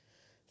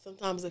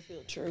 Sometimes it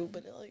feels true,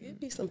 but it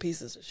be some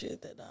pieces of shit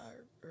that die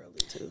early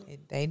too.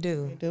 They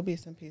do. There do be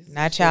some pieces.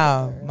 Not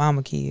y'all,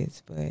 mama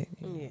kids, but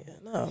yeah,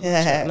 no.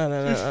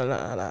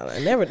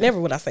 Never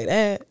would I say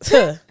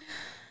that.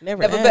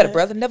 Never better,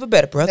 brother. Never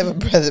better, brother. Never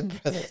brother.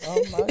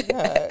 Oh my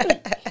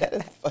god, that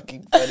is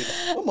fucking funny.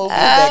 What movie is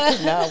that?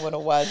 'Cause now I want to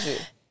watch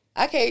it.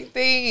 I can't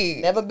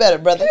think. Never better,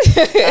 brother.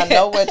 I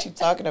know what you're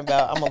talking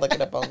about. I'm gonna look it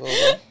up on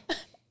Google.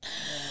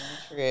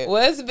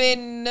 What's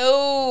been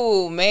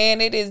new,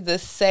 man? It is the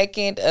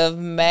 2nd of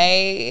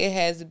May. It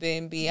has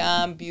been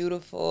beyond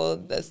beautiful.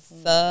 The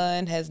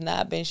sun has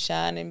not been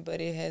shining, but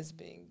it has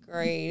been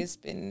great. It's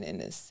been in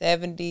the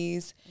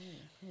 70s.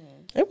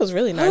 It was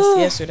really nice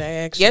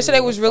yesterday, actually. Yesterday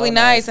was really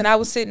nice, and I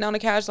was sitting on the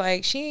couch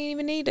like, she didn't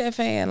even need that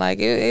fan. Like,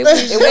 it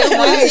was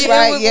nice,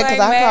 right? Yeah, because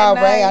I called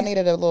Ray. I nice.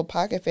 needed a little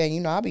pocket fan.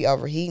 You know, I'll be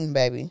overheating,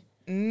 baby.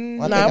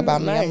 One Nah, thing it about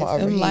was me, I'm nice. gonna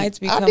Them overheat. lights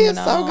be I coming did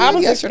so on. good I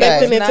was yesterday.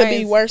 expecting it to be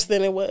Nice. worse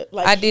than it was.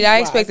 Like, I did. I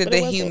heat-wise, expected but the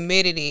it wasn't.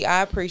 humidity.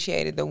 I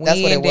appreciated the wind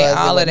That's what it and was.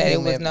 all It of that. It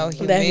wasn't was no humid.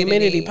 humidity. That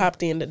humidity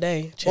popped in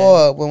today.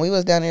 Boy, when we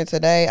was down there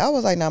today, I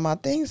was like, now my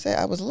thing said,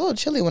 I was a little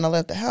chilly when I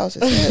left the house.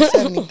 It said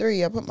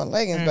 73. I put my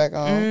leggings back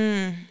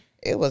on.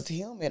 It was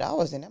humid. I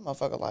was in that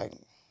motherfucker like,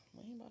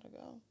 when you about to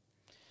go?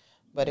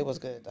 But it was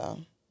good, though.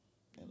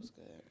 It was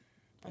good.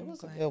 It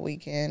was a good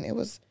weekend. It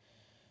was.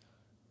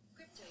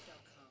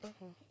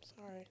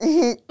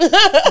 Sorry.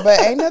 But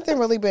ain't nothing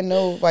really been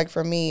new. Like,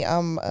 for me,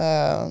 I'm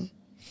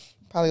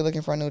probably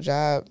looking for a new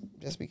job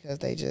just because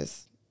they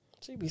just.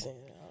 She be saying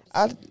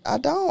that. I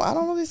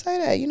don't really say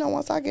that. You know,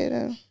 once I get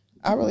in,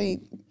 I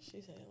really.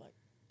 She said like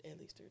at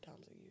least 3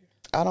 times a year.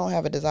 I don't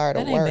have a desire to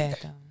That work. ain't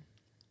bad, though.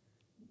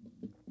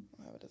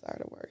 I have a desire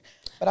to work.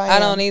 But I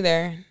don't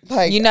either.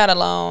 Like, You're not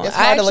alone. It's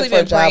I hard to actually look for a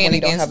been job praying when you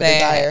don't against have a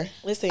that. desire.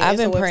 Listen, I've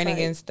it's a been praying website.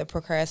 against the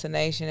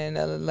procrastination and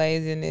the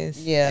laziness.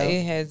 Yeah.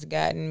 It has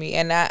gotten me.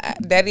 And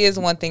that is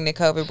one thing that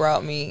COVID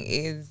brought me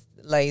is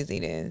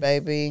laziness.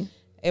 Baby.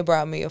 It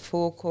brought me a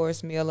full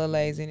course meal of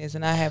laziness,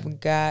 and I have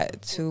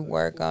got to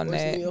work on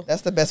that.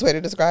 That's the best way to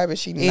describe it.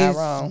 She's not It's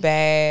wrong.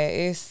 bad.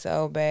 It's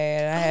so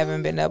bad. I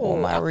haven't been up on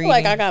my I feel reading.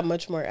 like I got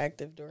much more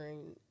active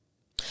during.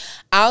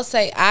 I'll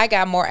say I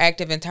got more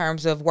active in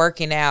terms of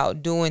working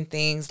out, doing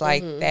things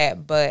like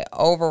that. But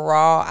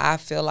overall, I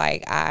feel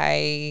like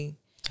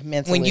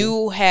Mentally.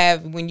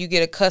 when you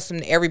get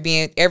accustomed to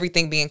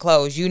everything being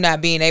closed, you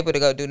not being able to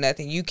go do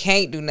nothing. You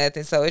can't do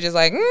nothing. So it's just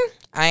like,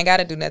 I ain't got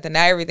to do nothing.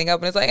 Now everything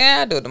open. It's like,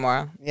 I'll do it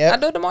tomorrow. Yep. I'll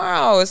do it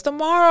tomorrow. It's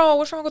tomorrow.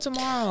 What's wrong with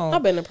tomorrow?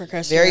 I've been a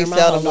procrastinator. Very my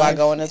seldom whole do I life.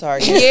 go into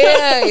Target.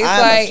 Yeah, it's I'm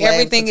a like slave to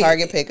everything.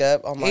 Target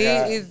pickup. Oh my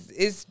God.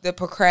 It's the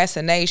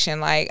procrastination.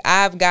 Like,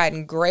 I've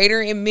gotten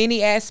greater in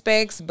many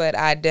aspects, but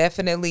I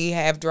definitely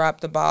have dropped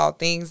the ball.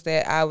 Things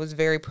that I was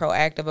very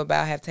proactive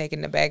about have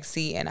taken the back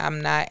seat, and I'm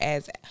not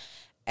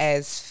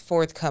as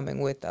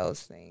forthcoming with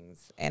those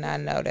things. And I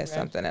know that's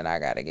something that I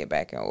got to get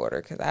back in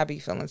order because I be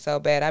feeling so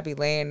bad. I be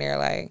laying there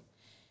like,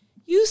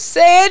 you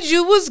said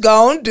you was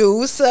going to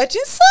do such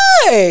and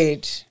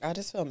such. I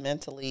just feel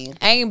mentally.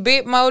 Ain't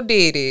bit more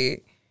did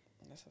it.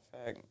 That's a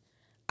fact.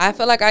 I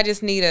feel like I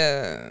just need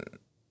a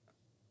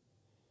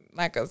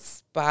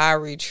spa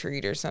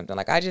retreat or something.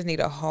 Like, I just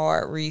need a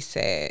hard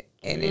reset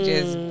and it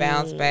just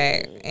bounce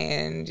back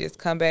and just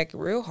come back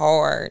real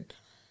hard.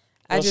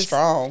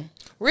 Strong.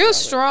 Real It's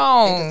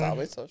strong.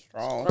 always so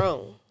strong.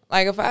 Strong.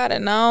 Like, if I'd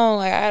have known,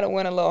 like, I'd have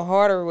went a little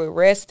harder with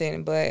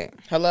resting, but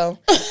Hello?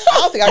 I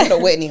don't think I could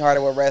have went any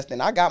harder with resting.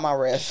 I got my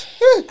rest.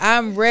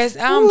 I'm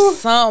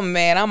something,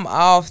 man. I'm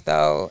off,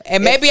 though.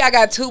 And maybe I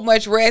got too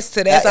much rest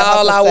to that's I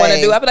all was I want to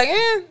saying. do. I'd be like,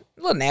 a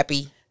little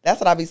nappy. That's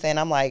what I be saying.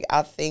 I'm like,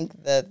 I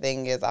think the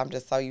thing is I'm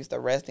just so used to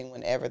resting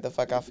whenever the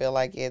fuck I feel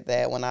like it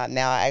that when I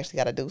actually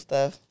got to do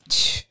stuff,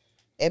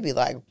 it'd be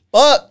like,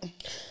 fuck.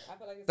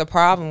 The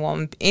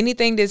problem,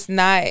 anything that's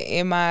not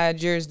in my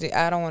jurisdiction,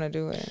 I don't want to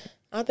do it.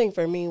 I think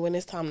for me, when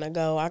it's time to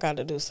go, I got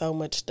to do so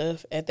much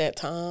stuff at that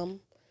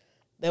time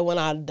that when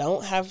I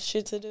don't have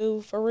shit to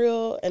do for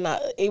real, and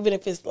even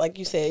if it's like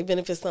you said, even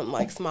if it's something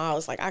like small,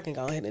 it's like I can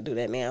go ahead and do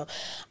that now.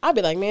 I'll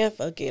be like, man,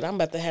 fuck it. I'm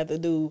about to have to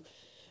do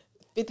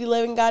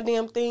 50-11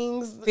 goddamn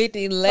things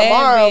 50-11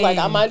 tomorrow. Like,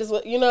 I might as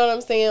well, you know what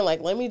I'm saying? Like,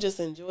 let me just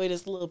enjoy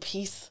this little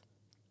piece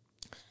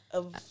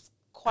of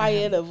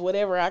quiet of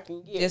whatever I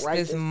can get. Just right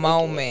this second.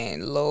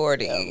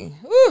 Lordy.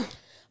 Whew.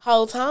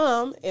 Whole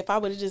time, if I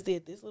would have just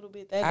did this little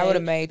bit that I day, would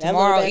have made that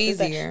tomorrow little bit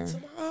that day, easier.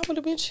 tomorrow I would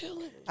have been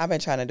chilling. I've been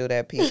trying to do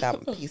that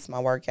piece my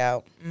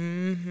workout.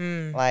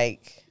 Mm-hmm.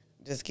 Like,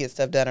 just get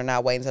stuff done or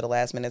not wait until the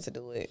last minute to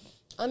do it.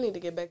 I need to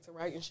get back to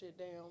writing shit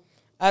down.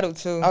 I do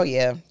too. Oh,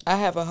 yeah. I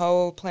have a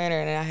whole planner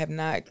and I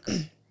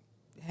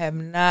have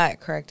not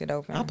cracked it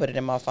open. I'll put it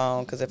in my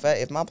phone because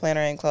if my planner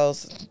ain't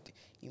close,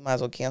 you might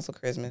as well cancel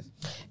Christmas.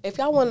 If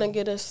y'all want to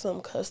get us some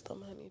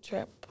custom honey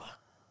trap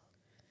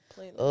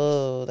playlist.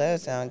 Oh,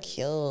 that sounds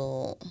cute.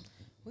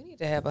 We need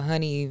to have a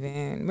honey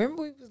event.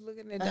 Remember we was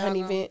looking at A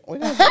honey event. We're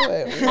going to do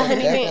it. We're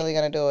definitely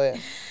going to do it.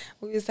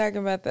 We was talking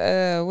about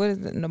the what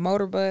is it, the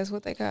motor bus?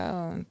 What they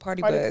call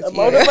party bus? A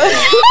motor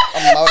bus.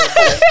 A motor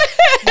bus.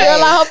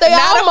 Girl, I hope they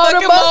Not all a motor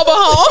fucking buses. mobile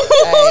home.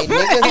 Hey,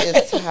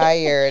 niggas is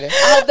tired.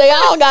 I hope they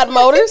all got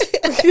motors.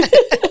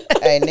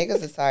 Hey,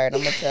 niggas is tired.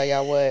 I'm going to tell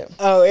y'all what.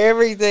 Oh,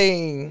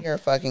 everything. You're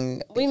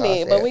fucking we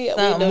need, but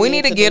We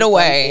need to get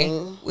away.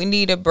 We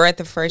need a breath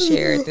of fresh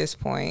air at this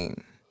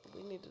point.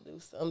 We need to do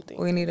something.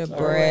 We need a So,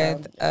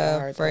 breath I heard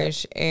of that.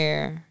 fresh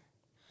air.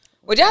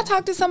 Would y'all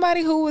talk to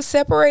somebody who was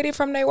separated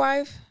from their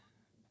wife?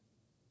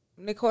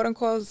 They quote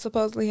unquote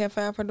supposedly have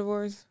filed for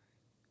divorce.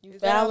 You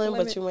Is that off fouling,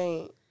 limit? but you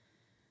ain't.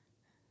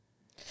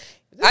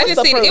 I just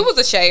the seen proof. it was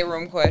a shade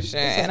room question,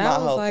 This is and my I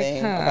was whole like,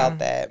 thing huh. about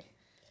that.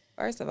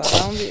 First of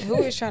all,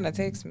 who is trying to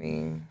text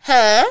me?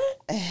 Huh?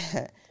 This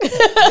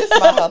is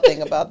my whole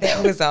thing about That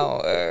that. was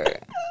on.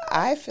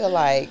 I feel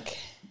like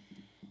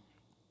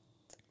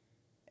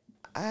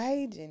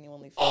I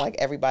genuinely feel like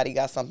everybody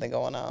got something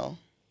going on.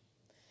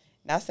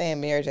 Not saying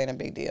marriage ain't a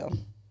big deal,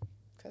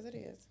 because it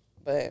is.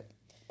 But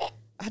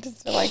I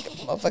just feel like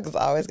motherfuckers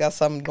always got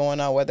something going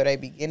on, whether they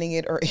beginning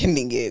it or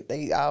ending it.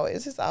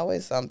 It's just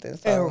always something.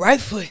 So. And right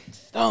foot,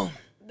 stone.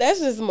 That's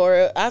just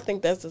more. I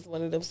think that's just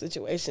one of them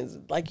situations.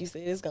 Like you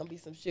said, it's gonna be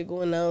some shit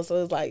going on.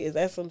 So it's like, is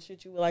that some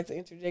shit you would like to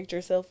interject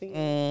yourself in?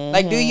 Mm-hmm.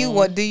 Like,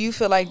 do you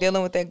feel like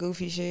dealing with that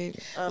goofy shit?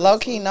 Low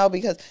key, no,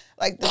 because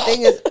like the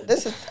thing is,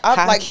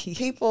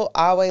 people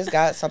always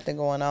got something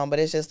going on, but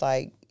it's just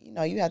like, you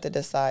know, you have to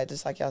decide.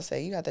 Just like y'all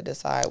say, you have to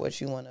decide what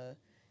you want to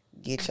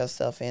get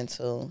yourself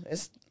into.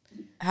 It's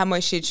how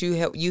much shit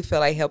you feel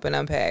like helping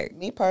unpack.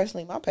 Me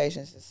personally, my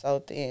patience is so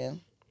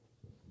thin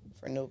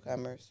for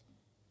newcomers.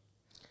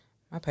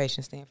 My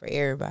patience stand for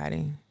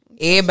everybody.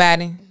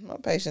 Everybody. My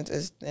patience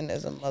is thin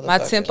as a motherfucker. My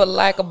temper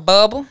like a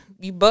bubble.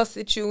 You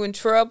busted, you in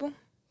trouble.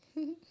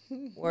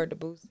 Word to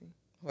Boosie.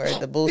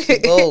 Word to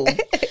Boosie Boo.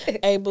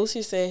 Hey,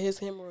 Boosie said his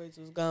hemorrhoids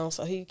was gone,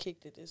 so he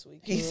kicked it this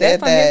week. He said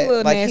That's that. his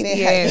little Like nasty he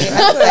didn't ass.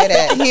 have to say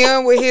that.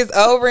 Him with his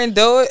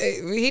overindulgence,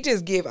 he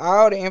just give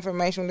all the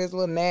information with his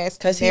little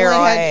nasty narrow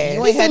ass.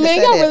 You He ain't said, had to man,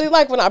 say y'all that. really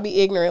like when I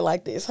be ignorant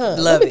like this, huh? Love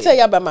Let me it. tell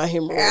y'all about my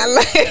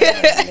hemorrhoids.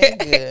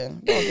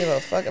 Nigga, don't give a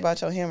fuck about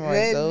your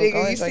hemorrhoids, That dude. Go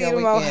nigga, you enjoy see your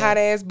them old weekend. hot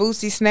ass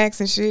Boosie snacks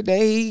and shit. That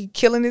he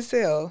killing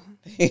himself.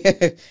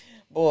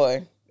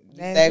 Boy, you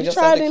Man, saved you yourself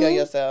tried to any? kill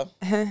yourself.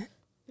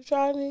 You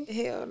tried any?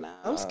 Hell no.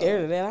 I'm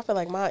scared of that. I feel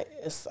like my.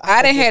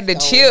 I done had the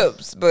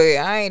chips, but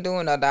I ain't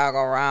doing no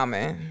doggone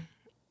ramen.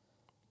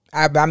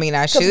 I mean,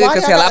 I should, why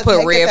because y'all hell, I gotta put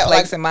take it red that,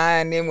 flakes like- in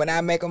mine, then when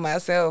I make them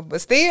myself. But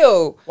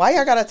still, Why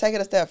y'all gotta take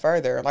it a step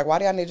further? Like, why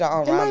do y'all need your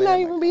own It ramen? might not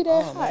even Like, be come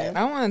that on, hot. man.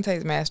 I want to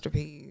taste Master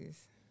P's.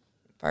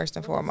 First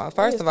and foremost.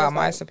 What First is of all, this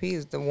like? Master P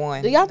is the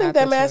one. Do y'all think not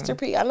that the Master two.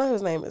 P? I know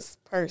his name is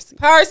Percy,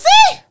 Percy?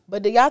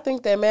 but do y'all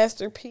think that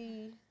Master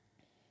P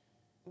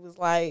was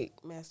like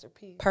Master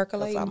P?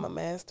 Percolating? I'm a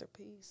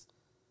masterpiece.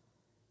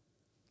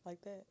 Like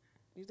that.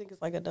 You think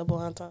it's like a double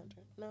entendre?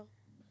 No.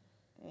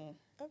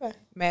 Okay.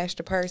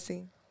 Master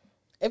Percy.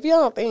 If you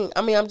don't think,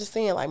 I mean, I'm just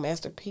saying like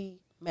masterpiece.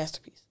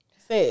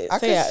 Say it. I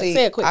Say could it. see-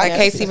 Say it quick. Like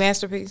masterpiece. KC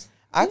Masterpiece.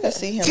 I could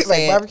see him Like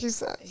saying barbecue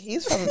sauce.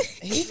 he's from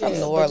Yeah, New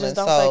but Orleans, just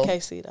don't so say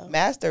KC though.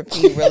 Master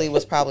P really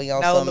was probably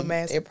on No, the some.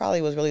 Master. It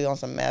probably was really on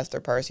some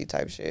Master Percy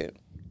type shit.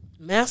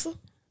 Massa?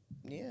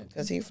 Yeah,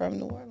 because he's from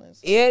New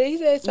Orleans. Yeah, he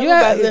said something You got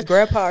about his the-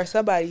 grandpa or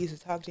somebody used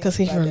to talk to him 'Cause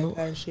he about from that New-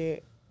 kind of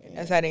shit.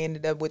 That's how they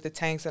ended up with the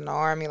tanks in the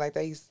army. Like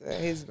they used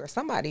to,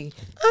 somebody.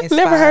 I've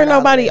never heard inspired all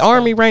nobody that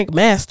army rank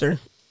master.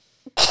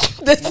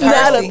 That's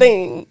not a Percy.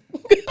 thing.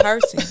 stuff.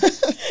 Percy.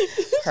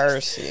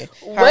 Percy.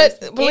 What?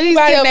 Please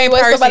Anybody tell me named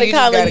what Percy, somebody you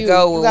just calling gotta you.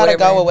 go You with gotta whatever.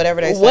 go with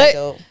whatever they What?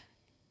 say, dude.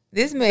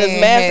 This man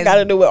Does master got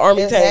to do with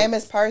army His tanks? name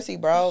is Percy,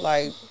 bro.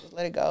 Like, just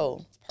let it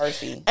go.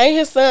 Percy. Ain't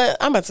his son?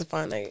 I'm about to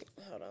find that.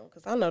 Hold on,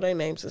 because I know their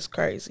names is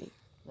crazy.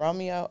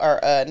 Romeo or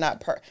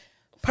not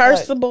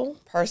Percival,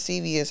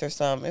 Persevius or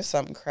something. It's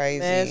something crazy.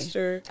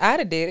 Master. I'd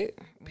have did it.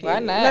 Why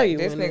No, not? you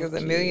This wouldn't. nigga's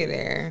a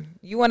millionaire.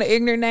 You want an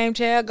ignorant name,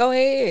 child? Go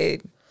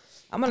ahead.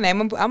 I'm gonna name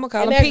him. I'm gonna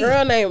call And him that Pete.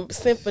 girl named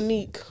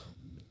Symphonique.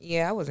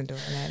 Yeah, I wasn't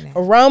doing that name.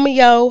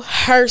 Romeo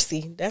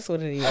Hersey. That's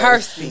what it is.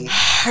 Hersey.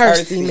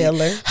 Hersey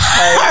Miller.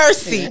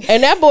 Hersey.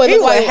 And that boy He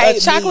look like would a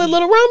hate chocolate me.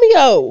 little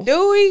Romeo.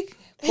 Do we?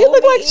 He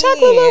look like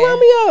chocolate little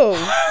Romeo.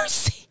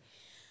 Hersey.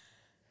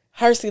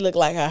 Hersey look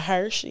like a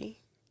Hershey.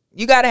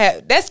 You gotta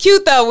have. That's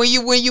cute though when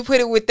you put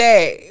it with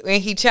that.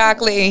 When he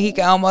chocolate and he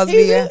can almost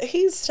be a.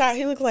 He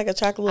looks like a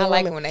chocolate I little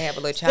like it Romeo. when they have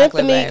a little chocolate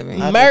Symphony,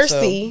 baby. I do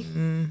Mercy,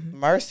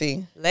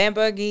 Mercy.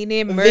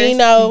 Lamborghini, Mercy.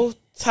 Vino,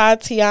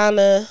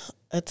 Tatiana,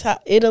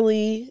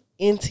 Italy,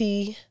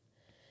 NT,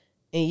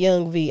 and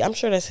Young V. I'm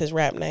sure that's his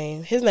rap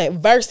name. His name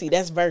Versy.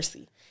 That's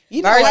Versy.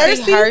 You know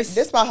Hersey, what? Hersey.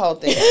 This my whole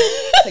thing.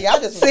 So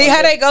y'all just See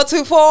how they go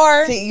too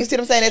far? see. You see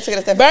what I'm saying? They took it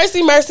a step.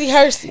 Versy, Mercy,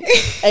 Hersey.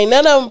 Ain't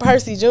none of them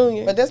Percy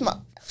Jr. But this my.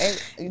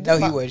 No,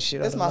 he wasn't shit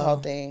on This the my law. whole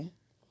thing.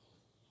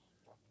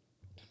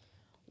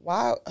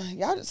 Why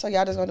y'all? So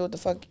y'all just gonna do what the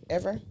fuck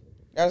ever?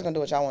 Y'all just gonna do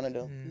what y'all want to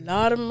do?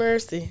 Lot of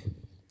mercy.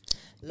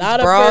 Lot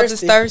of Broads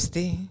is Percy.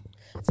 thirsty.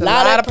 It's a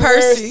Lot lot of of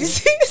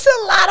Percy's. It's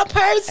a lot of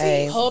Percy's.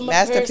 Hey, Hold my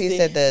Master P Percy.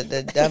 said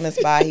the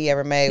dumbest buy he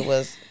ever made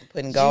was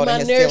putting gold in my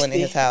his ceiling in nursey.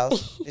 his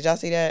house. Did y'all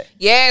see that?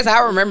 Yes, I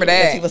remember 'Cause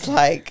that. he was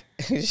like,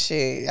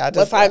 shit.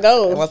 Once I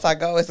go. Once I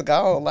go, it's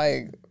gone.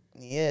 Like,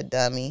 yeah,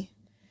 dummy.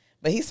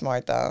 But he's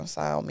smart though,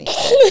 so I don't mean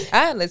that.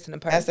 I listen to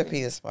Percy. Master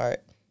P is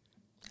smart.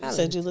 You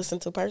said you listen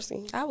to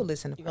Percy. I would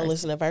listen to You Percy. gonna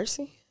listen to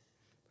Versy?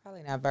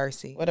 Probably not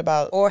Versy. What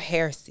about Or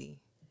Hersey.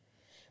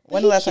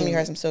 when the last time you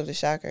heard some Silk the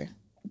Shocker?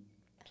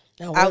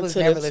 I was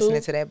never listening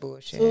to that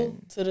bullshit.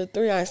 To the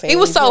 3. I ain't saying He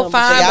was so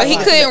fine, y'all but he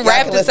can couldn't listen- y'all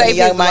rap can to listen save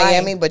Young his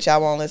Miami, life. but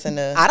y'all won't listen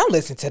to. I don't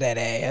listen to that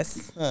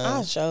ass.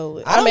 I show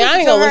it. I don't I mean, I ain't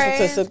listen gonna to listen her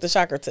to ass. Silk the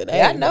Shocker today.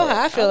 Yeah, I know but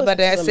how I feel about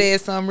listen that to them Said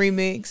Some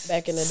remix.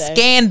 back in the day. It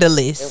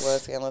Scandalous.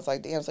 was scandalous.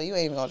 Like, damn, so you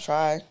ain't even gonna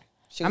try.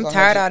 I'm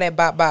tired of all that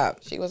bop bop.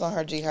 She was on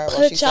her G Hard.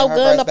 Put your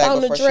gun up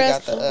on the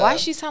dresser. Why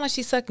she sound like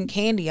she's sucking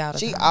candy out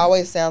of She time?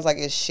 always sounds like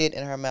it's shit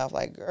in her mouth.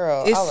 Like,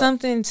 girl. It's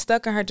something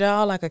stuck in her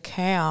jaw like a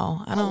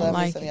cow. I don't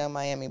like it. Young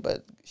Miami,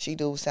 but she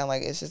do sound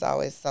like it's just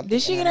always something.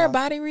 Did she get her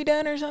body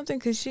redone or something?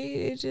 Because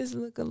it just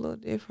look a little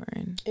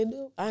different. It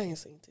do? I ain't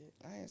seen it.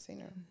 I ain't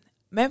seen her.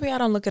 Maybe I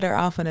don't look at her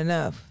often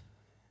enough.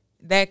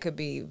 That could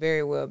be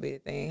very well be a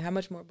thing. How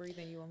much more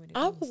breathing you want me to do?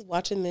 I was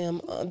watching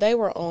them. They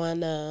were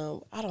on,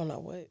 I don't know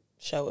what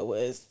show it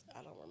was.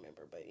 I don't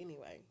remember. But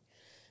anyway.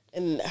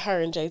 And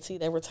her and JT,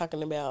 they were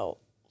talking about,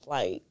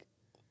 like,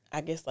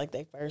 I guess, like,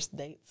 their first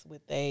dates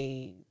with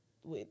JT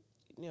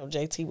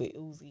with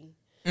Uzi.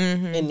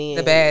 Mm-hmm. And then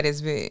the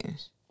baddest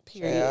bitch.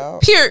 Period. Yeah.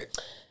 Period.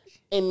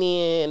 And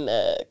then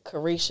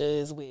Carisha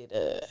is with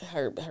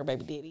her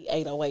baby daddy,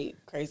 808,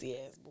 crazy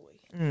ass boy.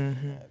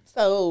 Mm-hmm.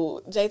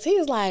 So JT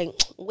is like,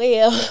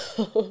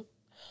 well,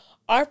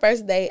 our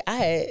first date,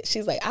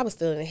 she's like, I was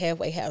still in the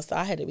halfway house, so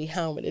I had to be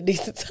home at a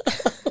decent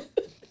time.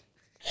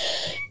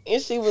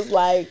 And she was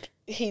like,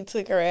 he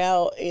took her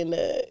out, and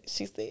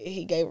she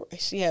said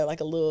she had like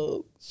a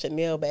little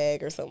Chanel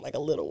bag or something, like a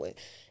little one.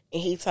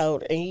 And he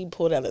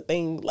pulled out a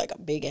thing, like a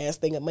big ass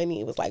thing of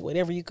money. It was like,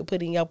 whatever you could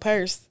put in your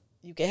purse,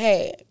 you could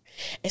have.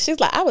 And she's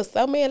like, I was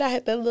so mad I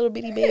had that little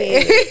bitty bit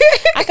in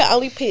it. I could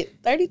only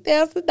put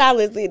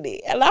 $30,000 in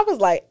it. And I was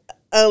like,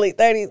 only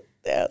 $30,000.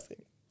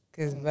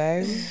 Cause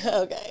baby.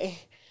 Okay.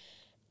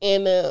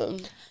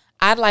 And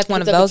I'd like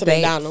one of those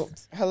dates.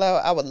 McDonald's. Hello,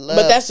 I would love.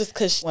 But that's just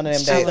because she one of them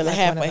was in dates. a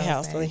halfway Like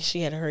house, days. so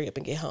she had to hurry up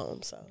and get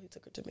home. So he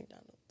took her to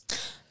McDonald's.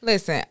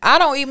 Listen, I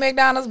don't eat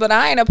McDonald's, but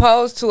I ain't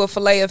opposed to a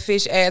fillet of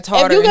fish add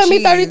tartar. If you got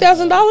me and cheese.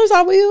 $30,000,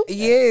 I will.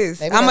 Yes,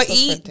 Maybe I'm gonna that's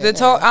what's eat for the.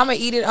 dinner. I'm gonna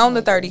eat it on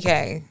the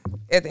 $30K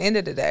at the end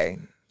of the day.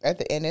 At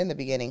the end, in the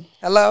beginning.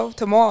 Hello,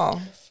 tomorrow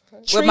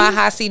with my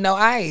high C no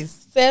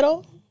ice.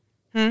 Settle.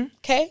 Hmm.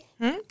 Okay.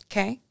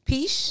 Okay.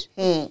 Peace.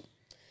 Then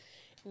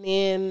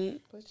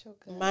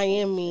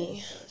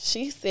Miami,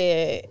 she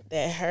said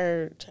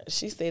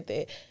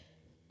that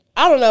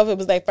I don't know if it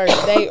was their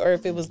first date or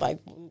if it was like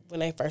when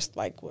they first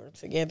like were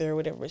together or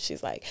whatever. But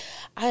she's like,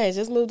 I had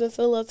just moved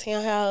into a little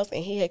townhouse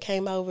and he had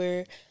came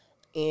over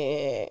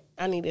and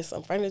I needed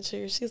some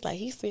furniture. She's like,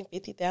 he spent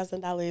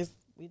 $50,000.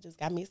 We just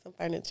got me some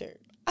furniture.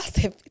 I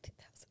said,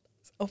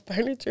 $50,000 on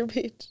furniture,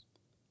 bitch.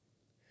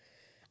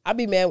 I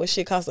be mad when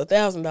shit costs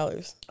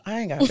 $1,000. I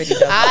ain't got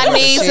 $50,000. I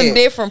need some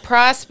different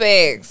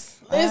prospects.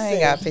 I ain't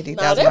got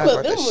 $50,000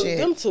 worth of shit.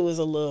 Them two is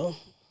a little.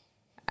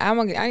 I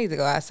need to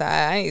go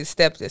outside. I need to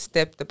step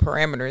the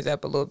parameters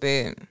up a little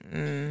bit.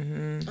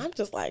 Mm-hmm. I'm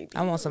just like,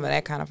 I want some of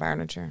that kind of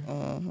furniture.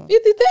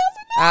 50,000.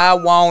 I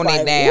want it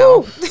Like, now.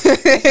 woo.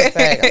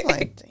 Fact. I'm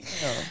like,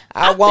 damn.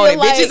 I want it. feel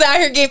like- Bitches out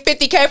here getting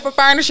 $50K for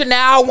furniture.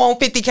 Now I want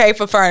 $50K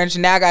for furniture.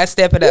 Now I gotta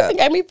step it up. You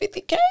gave me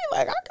 $50K.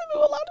 Like I could do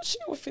a lot of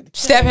shit with $50K.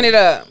 Stepping it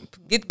up.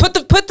 Put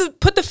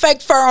the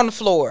fake fur on the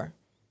floor.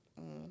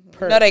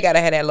 You know they gotta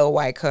have that little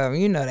white cover.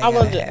 You know they.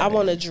 I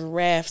want a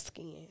giraffe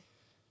skin.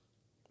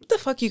 What the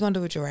fuck you gonna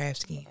do with giraffe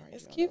skin?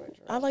 It's cute.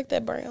 I like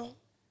that brown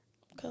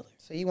color.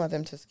 So you want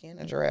them to skin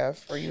a giraffe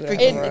for you to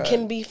It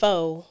can be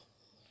faux.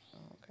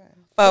 Okay.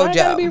 Why Faux it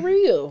gotta be job.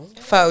 real?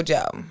 Faux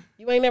job.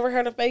 You ain't never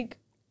heard of fake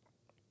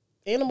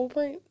animal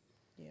print?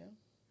 Yeah.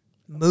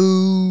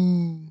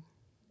 Moo.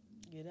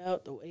 Get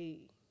out the way.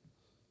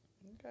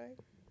 Okay.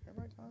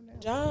 Everybody calm down.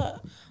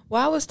 Job.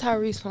 Why was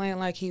Tyrese playing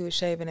like he was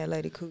shaving that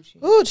lady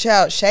coochie? Ooh,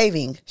 child,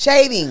 shaving.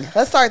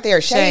 Let's start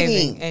there.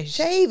 Shaving. And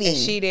Shaving.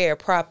 she there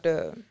propped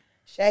up.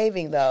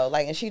 Shaving though,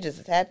 like, and she just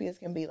as happy as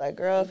can be. Like,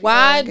 girl, if you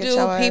Why don't get do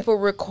your ass- people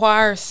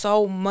require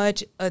so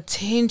much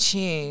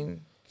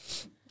attention?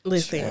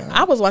 Listen,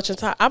 I was watching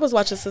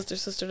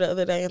Sister the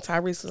other day, and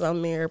Tyrese was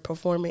on there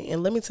performing,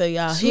 and let me tell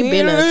y'all, he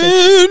been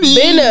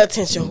an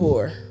attention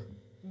whore.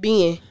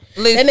 That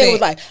Listen. nigga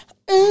was like,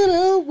 I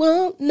don't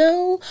want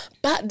no,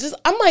 but just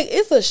I'm like,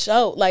 it's a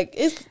show. Like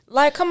it's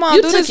Like, come on,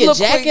 You do took this your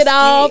little jacket quick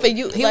off skit. and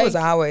you, He like, was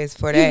always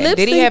for you that. lip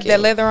Did he have that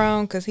syncing. leather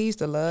on? Because he used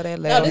to love that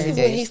no, leather. this is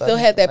did. when he So still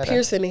he had that let her-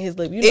 piercing in his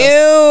lip. You Ew.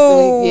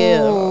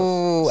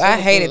 know, I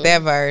hated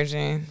that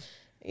version.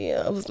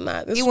 yeah, it was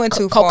not. This You went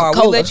too Coca-Cola.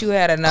 far. We let you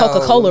have a nose.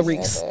 Coca-Cola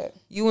reeks.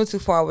 You went too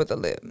far with the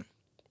lip.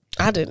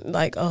 I didn't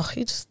like. Oh,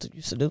 he just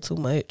used to do too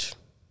much.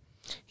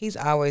 He's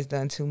always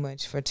done too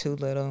much for too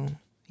little.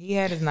 He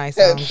had his nice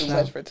Said songs. too though.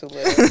 much for too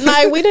little.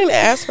 Like we didn't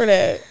ask for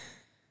that.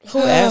 Who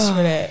asked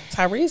for that?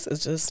 Tyrese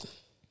is just.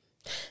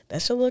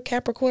 That's your little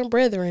Capricorn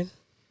brethren.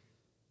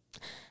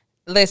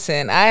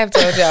 Listen, I have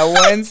told y'all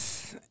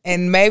once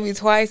and maybe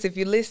twice if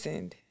you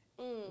listened.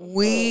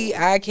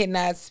 I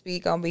cannot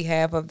speak on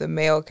behalf of the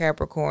male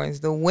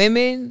Capricorns. The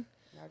women,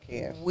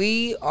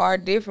 we are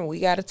different. We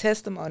got a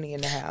testimony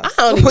in the house.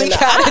 I don't even We know.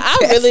 got a I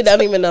really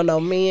don't even know no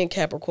man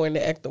Capricorn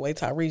that act the way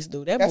Tyrese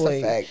do. That That's boy.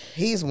 a fact.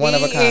 He's one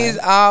of a He kind. is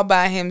all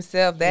by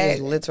himself. That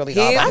is literally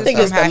his all by is I think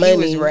it's the somehow he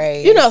was money.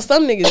 raised. You know,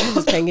 some niggas you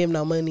just can't give them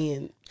no money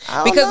and.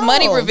 Because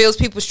money reveals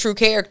people's true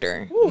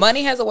character.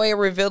 Money has a way of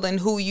revealing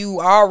who you've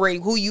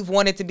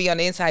wanted to be on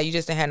the inside. You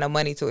just didn't have no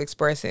money to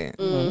express it.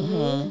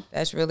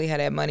 That's really how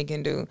that money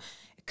can do.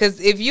 Cause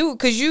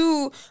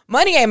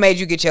money ain't made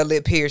you get your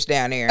lip pierced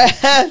down there.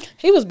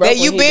 He was broke. That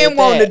you been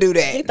wanting to do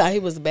that. He thought he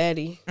was a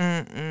baddie.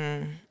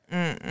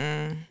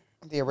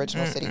 The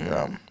original City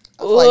Girl.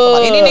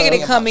 Any nigga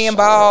that come in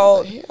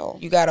bald,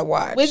 you gotta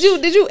watch.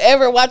 Did you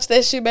ever watch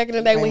that shit back in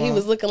the day when he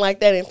was looking like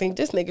that and think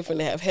this nigga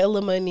finna have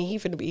hella money? He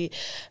finna be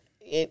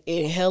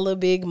in hella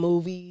big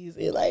movies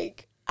and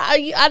like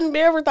I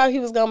never thought he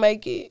was gonna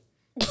make it.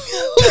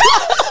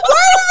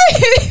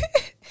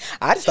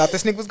 I just thought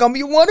this nigga was gonna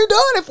be one and done.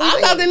 I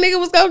thought the nigga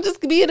was gonna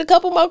just be in a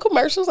couple more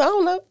commercials. I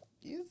don't know.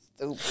 You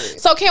stupid.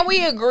 So can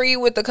we agree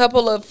with a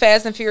couple of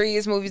Fast and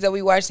Furious movies that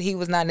we watched that he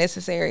was not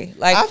necessary?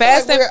 Like I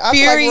Fast and I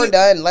feel Furious. like we're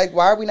done. Like,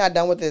 why are we not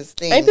done with this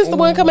thing? Ain't this the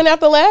one coming out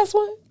the last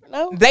one?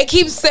 No. They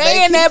keep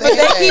saying that, but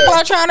they keep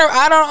on trying to.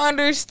 I don't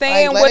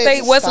understand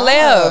Like, what's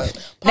left.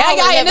 Now Probably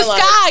y'all in the having,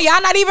 sky.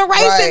 Y'all not even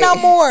racing no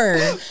more.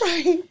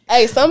 Right.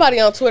 Hey, somebody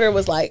on Twitter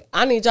was like,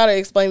 I need y'all to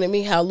explain to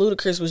me how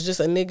Ludacris was just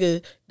a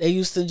nigga that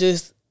used to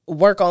just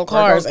work on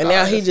cars, and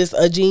now he just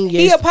a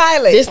genius. He a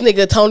pilot. This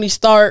nigga Tony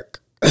Stark.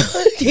 But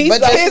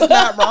this is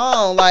not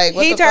wrong. Like,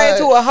 what He the turned fuck?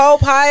 into a whole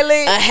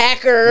pilot. A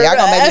hacker. Y'all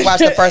gonna make me watch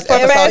the first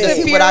episode Fast to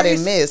and see what I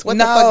Furious? didn't miss. What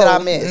the fuck did I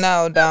miss?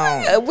 No,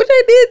 don't. When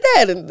they did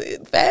that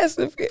in Fast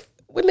and Furious,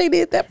 when they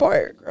did that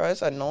part. Girl,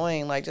 it's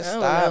annoying. Like, just I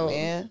don't stop, know.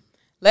 man.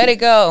 Let it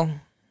go.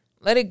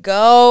 Let it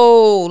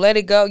go. Let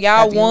it go.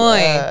 Y'all won.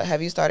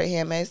 Have you started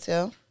Handmaid's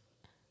Tale?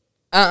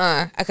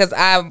 Because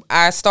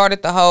I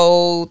started the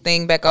whole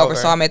thing back over,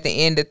 Okay. so I'm at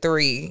the end of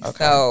 3. Okay.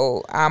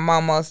 So I'm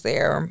almost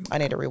there. I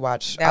need to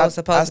rewatch. That was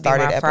supposed to be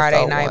my Friday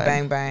episode night 1.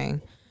 bang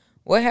bang.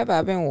 What have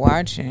I been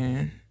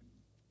watching?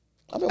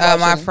 I've been My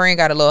watching- friend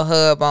got a little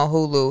hub on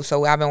Hulu,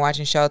 so I've been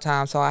watching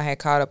Showtime. So I had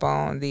caught up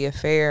on The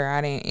Affair.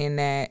 I didn't end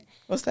that.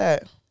 What's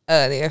that?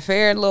 The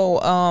Affair, little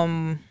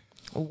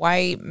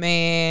white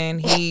man.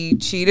 He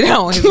cheated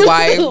on his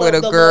wife with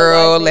a The girl,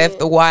 little white left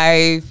the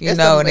wife, It's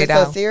and they it's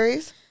a don't.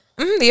 series?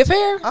 The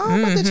Affair. Oh,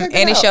 I'm about to check that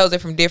And it out. shows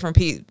it from different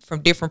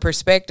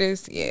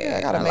perspectives. Yeah,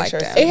 I gotta make like sure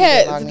that. it's- It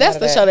had Log me that's out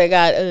the of show that.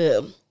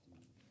 that got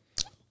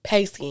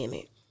Pacey in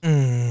it.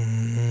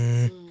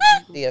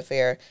 The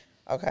Affair.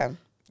 Okay.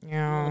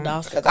 Yeah.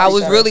 Dawson. I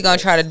was Sorry, really gonna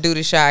sis. try to do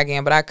the Shy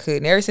again, but I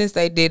couldn't. Ever since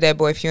they did that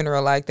boy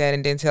funeral like that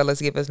and didn't tell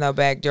us, give us no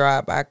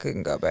backdrop, I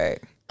couldn't go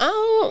back. I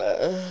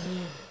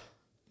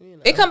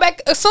don't. It come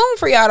back soon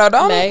for y'all though,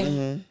 don't May.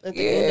 it? At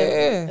the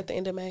Yeah. at the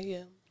end of May,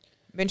 yeah.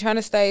 Been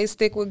trying to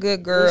stick with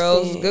Good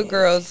Girls. Listen. Good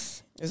Girls.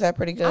 Is that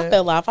pretty good? I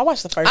fell off. I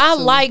watched the first. I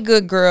two. like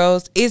Good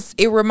Girls.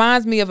 It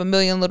reminds me of A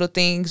Million Little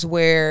Things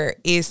where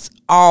it's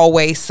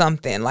always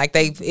something. Like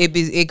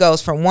it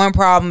goes from one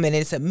problem and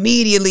it's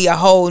immediately a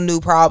whole new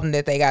problem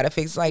that they gotta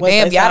fix. Like, Once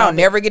damn, they y'all solve don't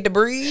it. never get to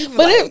breathe.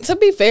 But Like, to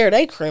be fair,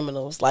 they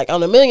criminals. Like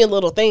on A Million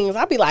Little Things,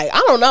 I'd be like,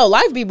 I don't know.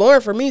 Life be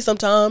boring for me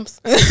sometimes.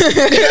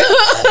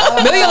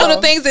 Million Little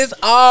Things is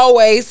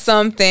always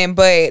something,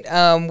 but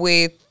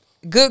with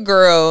Good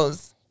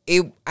Girls,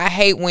 I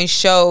hate when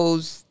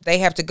shows they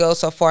have to go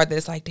so far that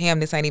it's like, damn,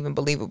 this ain't even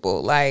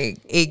believable. Like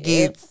it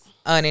gets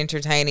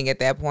unentertaining at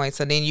that point.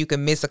 So then you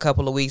can miss a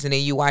couple of weeks and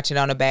then you watch it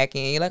on the back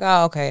end. You're like,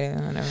 oh, okay.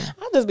 Whatever.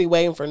 I'll just be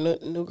waiting for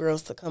new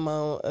girls to come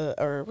on,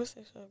 or what's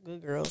that show?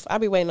 Good Girls. I'll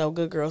be waiting on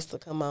Good Girls to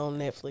come on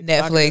Netflix. so I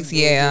can Netflix, just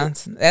binge yeah,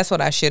 it. that's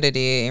what I should have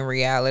did in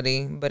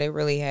reality, but it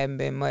really hadn't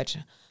been much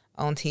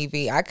on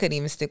TV. I couldn't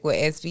even stick with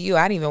SVU.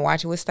 I didn't even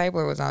watch it when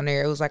Stapler was on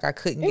there. It was like I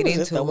couldn't It get was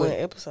just into the one it.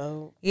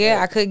 episode. Yeah,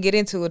 I couldn't get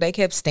into it. They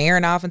kept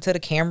staring off into the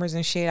cameras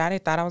and shit. I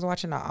didn't thought I was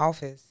watching The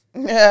Office.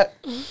 Yeah.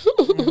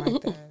 Something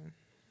like that.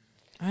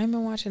 I ain't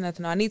been watching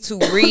nothing. I need to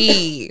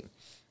read.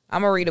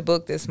 I'm gonna read a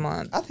book this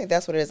month. I think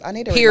that's what it is. I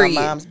need to Period. read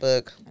my mom's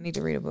book. I need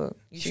to read a book.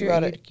 You She sure?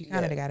 wrote You, it. you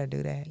kind of Yeah. got to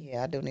do that.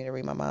 Yeah, I do need to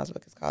read my mom's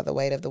book. It's called The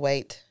Weight of the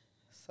Weight.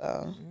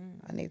 So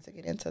I need to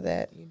get into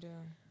that. You do.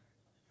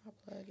 I'll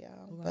plug y'all.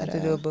 We're But gonna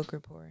have to do a book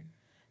report.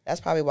 that's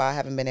probably why I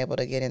haven't been able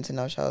to get into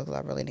no shows because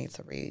I really need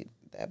to read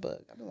that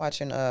book. I've been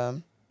watching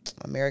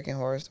American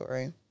Horror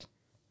Story.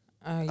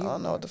 I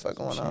don't know what the fuck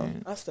going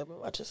on. I still been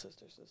watching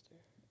Sister,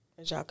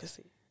 as y'all can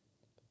see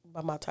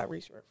by my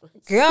Tyrese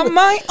reference. Got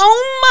my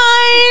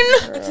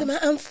own mind. It's in my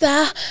own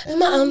style, in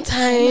my own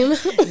time.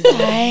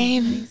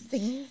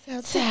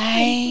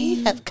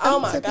 Oh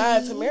my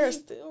God, Tamara's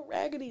still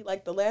raggedy.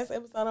 Like the last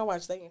episode I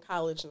watched, they in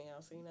college now,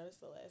 so you know it's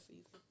the last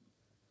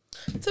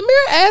season.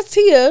 Tamara asked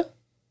Tia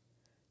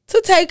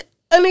to take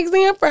an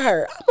exam for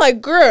her. I'm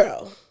like,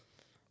 girl,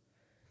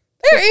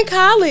 they're in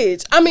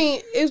college. I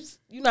mean, it's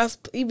you not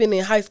even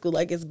in high school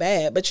like it's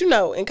bad, but you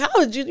know, in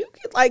college you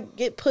could like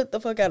get put the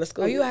fuck out of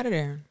school. Oh, you out of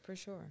there for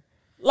sure.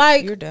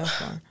 Like You're done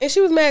for. and she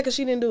was mad because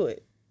she didn't do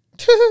it.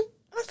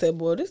 I said,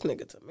 boy, this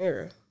nigga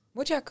Tamara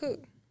What y'all cook?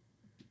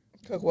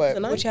 Cook what?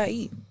 Tonight? What y'all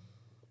eat?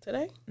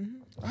 today.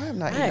 I have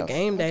not I eaten had no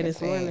game day fucking this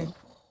thing. morning.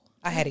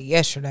 I had it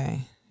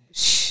yesterday.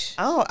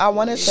 I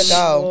wanted to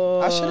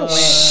go. I should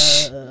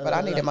have went, but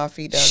I needed my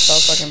feet done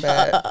so fucking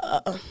bad.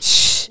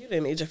 You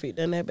didn't need your feet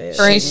done that bad.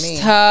 French me.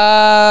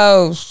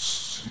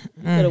 toast.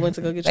 You could have went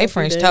to go get They your feet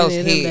French done toast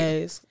any of hit. them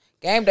days.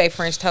 Game day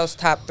French toast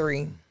top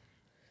 3.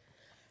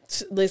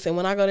 Listen,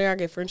 when I go there, I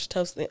get French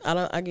toast.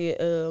 I get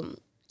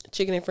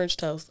chicken and French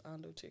toast. I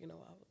don't do chicken and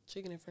waffle.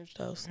 Chicken and French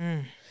toast.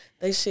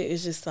 They shit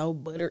is just so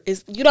butter.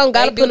 You don't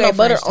gotta put no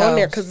butter on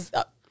there because it's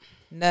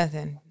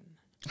nothing.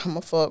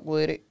 I'ma fuck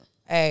with it.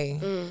 Hey,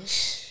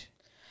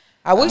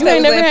 I wish they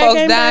was letting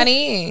folks dine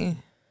in.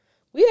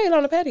 We ate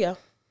on the patio.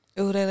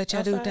 Oh, they let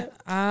y'all do that.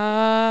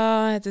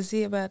 I had to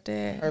see about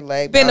that. Her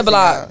leg spin the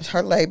block.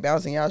 Her leg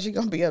bouncing, y'all. She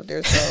gonna be up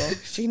there, so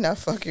she not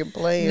fucking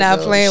playing. Not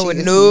playing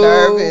with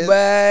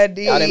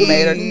nobody. Y'all done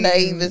made her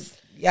nervous.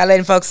 Y'all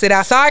letting folks sit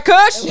outside,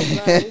 Kush?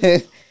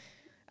 Nice.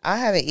 I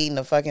haven't eaten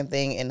a fucking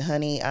thing, and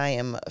honey, I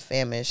am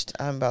famished.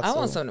 I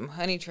want some of them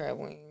honey trap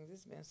wings.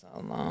 It's been so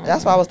long.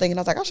 That's why I was thinking.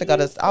 I was like, I should go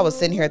to. I was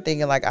sitting here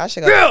thinking like I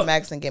should go to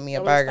Max and get me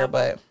a burger,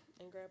 but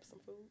and grab some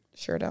food.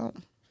 Sure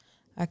don't.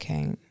 I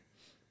can't.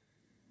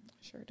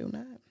 Sure do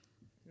not.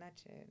 Not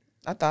yet.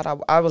 I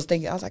thought I was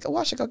thinking. I was like, oh,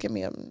 I should go get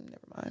me a.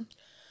 Never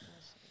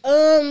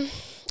mind.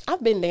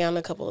 I've been down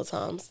a couple of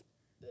times.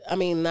 I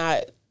mean,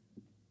 not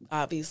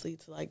obviously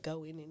to like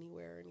go in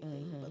anywhere or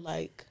anything, but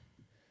like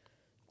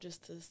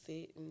just to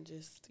sit and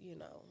just, you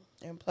know.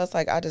 And plus,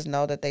 like, I just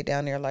know that they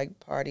down there like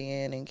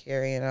partying and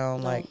carrying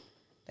on. Like,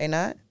 they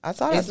not. I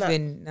thought it's not.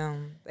 been no.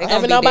 They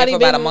Haven't gonna be nobody there for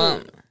been, about a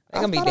month. They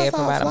gonna be there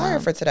for about a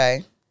month. For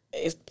today.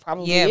 It's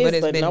probably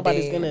is, but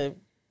nobody's dead. gonna.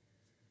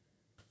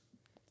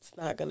 It's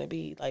not gonna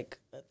be like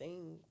a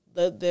thing.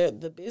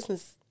 The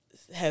business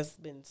has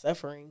been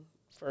suffering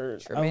for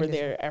over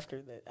there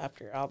after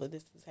all of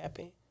this has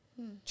happened.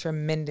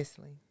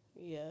 Tremendously.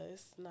 Yeah,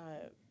 it's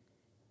not.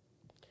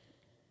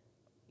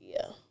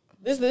 Yeah,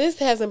 this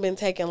hasn't been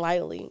taken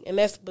lightly, and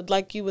but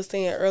like you were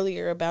saying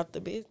earlier about the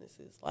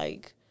businesses,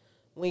 like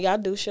when y'all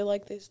do shit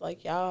like this,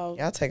 like y'all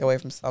take away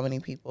from so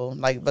many people.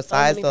 Like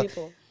besides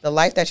the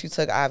life that you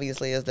took,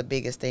 obviously is the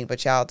biggest thing,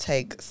 but y'all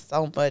take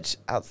so much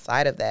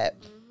outside of that,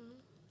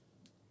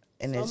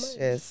 and so it's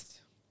just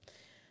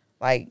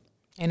like,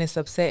 and it's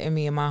upsetting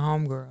me and my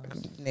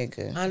homegirls,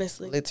 nigga.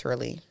 Honestly,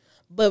 literally.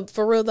 But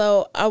for real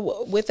though,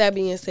 with that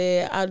being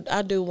said,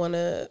 I do want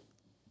to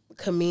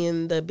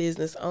commend the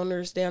business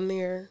owners down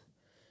there,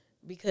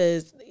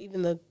 because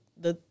even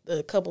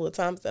the couple of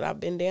times that I've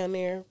been down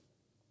there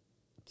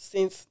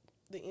since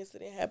the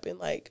incident happened,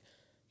 like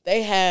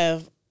they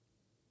have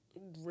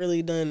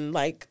really done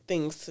like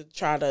things to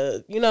try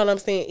to, you know what I'm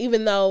saying?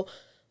 Even though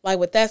like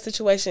with that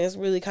situation, it's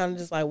really kind of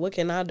just like, what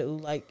can I do?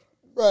 Like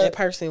that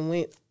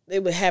person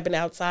it would happen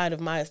outside of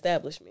my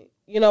establishment.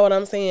 You know what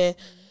I'm saying?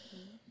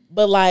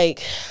 But,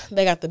 like,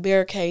 they got the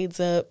barricades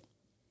up,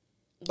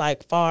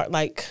 like, far,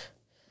 like,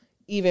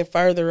 even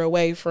further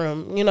away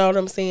from, you know what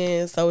I'm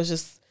saying? So it's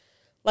just,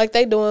 like,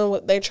 they doing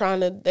what they're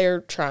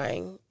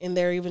trying. And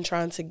they're even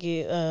trying to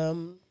get,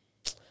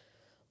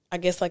 I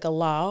guess, like, a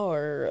law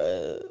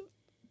or,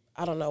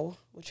 I don't know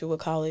what you would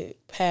call it,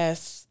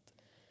 passed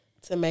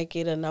to make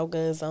it a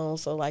no-gun zone.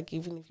 So, like,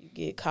 even if you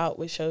get caught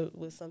with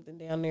something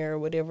down there or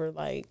whatever,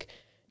 like,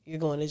 you're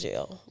going to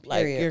jail.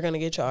 Like, you're going to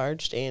get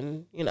charged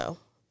and, you know.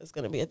 It's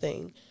going to be a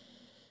thing.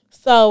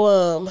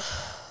 So,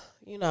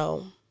 you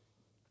know,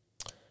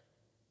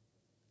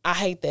 I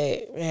hate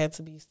that it had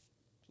to be,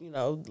 you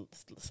know,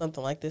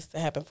 something like this to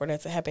happen for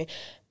that to happen.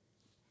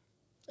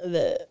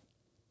 I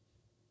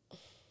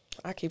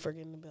keep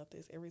forgetting about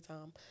this every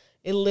time.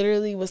 It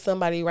literally was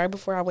somebody right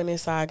before I went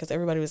inside, because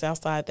everybody was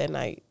outside that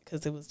night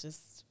because it was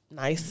just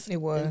nice. It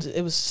was.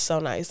 It was so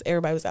nice.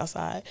 Everybody was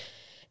outside.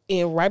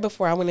 And right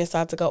before I went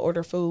inside to go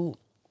order food,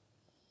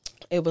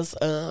 it was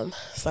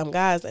some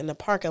guys in the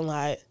parking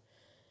lot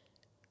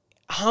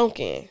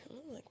honking.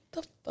 I'm like,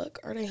 what the fuck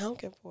are they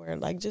honking for?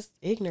 Like, just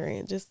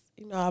ignorant. Just,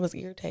 you know, I was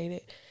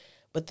irritated.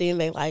 But then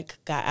they, like,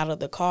 got out of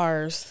the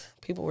cars.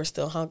 People were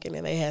still honking,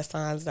 and they had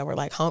signs that were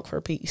like, honk for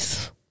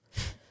peace.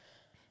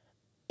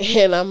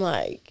 And I'm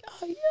like,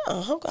 oh,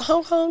 yeah, honk,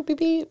 honk, beep,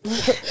 beep.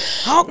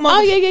 Honk, mother.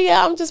 Oh,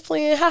 yeah, I'm just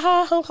playing. Ha,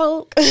 ha, honk,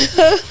 honk.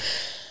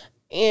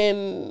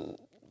 And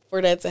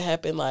for that to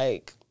happen,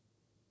 like,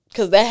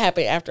 because that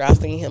happened after I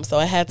seen him, so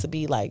it had to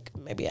be like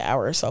maybe an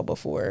hour or so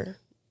before,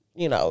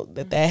 you know,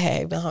 that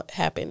had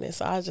happened. And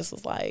so I just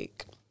was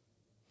like,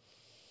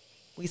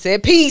 we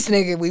said peace,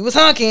 nigga. We was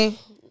honking.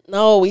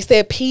 No, we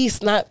said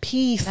peace, not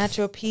peace. Not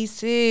your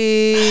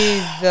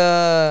pieces.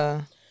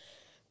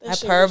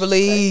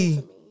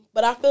 Hyperbole.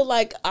 But I feel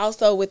like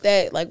also with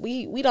that, like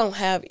we don't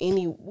have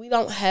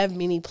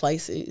many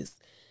places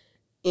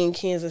in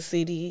Kansas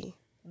City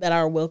that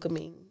are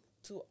welcoming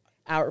to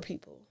our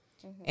people.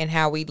 And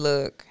how we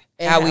look.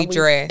 How we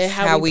dress, and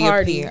how we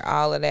party. appear,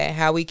 all of that,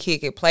 how we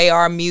kick it, play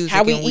our music,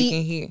 how we and we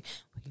can hear.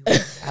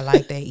 I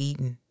like that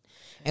eating.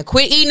 And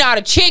quit eating all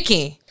the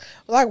chicken.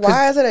 Like,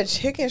 why is it a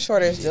chicken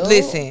shortage, dude?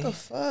 Listen. What the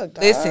fuck,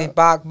 dog? Listen,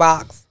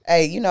 box.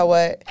 Hey, you know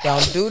what?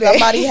 Don't do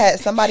that.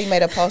 Somebody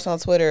made a post on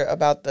Twitter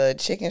about the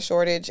chicken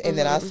shortage, and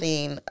then I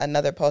seen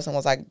another post and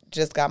was like,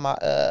 just got my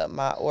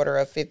my order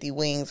of 50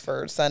 wings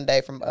for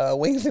Sunday from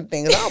Wings and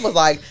Things. I was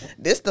like,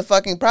 this the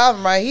fucking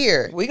problem right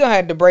here. We gonna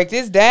have to break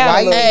this down.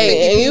 Why you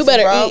and you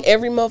better bro? eat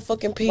every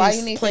motherfucking piece. Why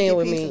you need playing 50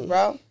 with pieces, me,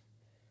 bro?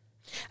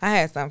 I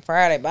had some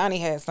Friday. Bonnie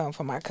had some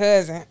for my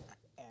cousin.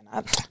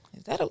 And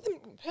is that a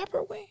lemon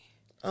pepper wing?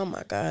 Oh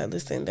my God!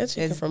 Listen, that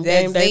chicken That's, from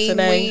that Game Day zing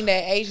today. wing,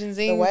 that Asian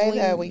zing The way wing.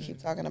 that we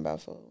keep talking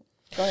about food.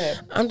 Go ahead.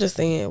 I'm just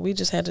saying, we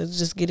just had to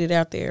just get it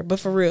out there. But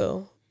for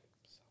real,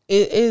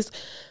 it is.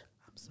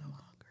 I'm so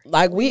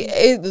hungry.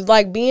 It's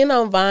like being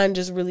on Vine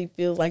just really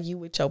feels like you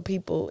with your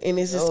people, and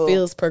it just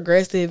feels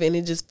progressive, and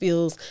it just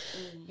feels,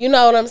 you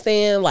know what I'm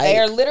saying? Like They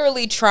are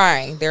literally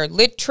trying. They're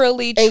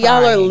literally trying. and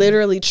y'all are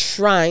literally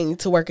trying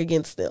to work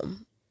against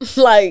them.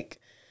 Like,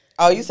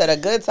 Oh, you said a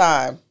good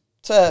time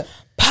to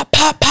pop,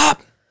 pop,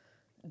 pop.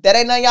 that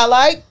ain't nothing y'all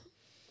like.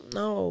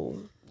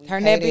 no.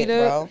 Turn that Hate beat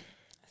it, up. bro.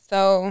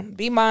 So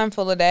be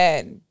mindful of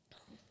that.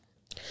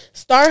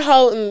 Start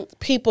holding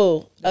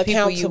people The people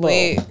accountable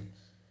you with.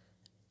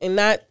 and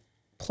not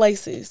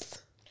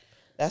places.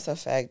 That's a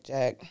fact,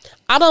 Jack.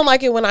 I don't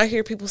like it when I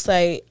hear people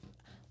say,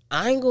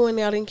 I ain't going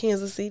out in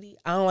Kansas City.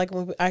 I don't like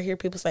when I hear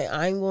people say,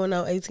 I ain't going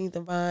out 18th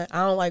and Vine.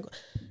 I don't like,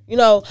 you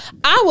know,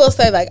 I will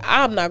say, like,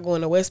 I'm not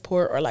going to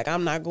Westport or, like,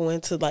 I'm not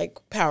going to, like,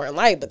 Power and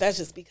Light, but that's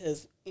just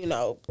because, you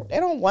know, They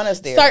don't want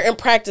us there. certain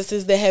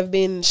practices that have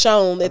been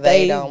shown that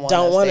they don't want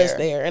us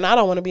there. And I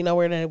don't want to be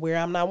nowhere where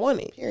I'm not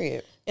wanted.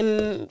 Period.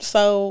 And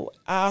so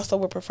I also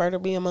would prefer to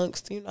be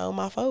amongst, you know,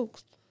 my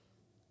folks.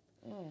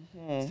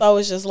 Mm-hmm. So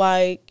it's just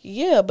like,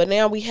 yeah, but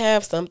now we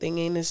have something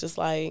and it's just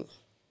like,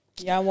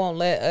 Y'all won't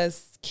let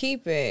us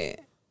keep it.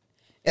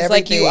 It's Everything.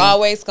 like you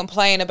always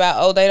complain about,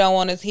 oh, they don't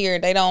want us here.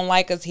 They don't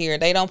like us here.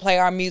 They don't play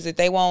our music.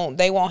 They won't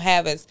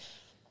have us.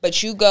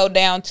 But you go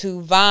down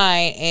to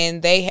Vine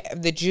and they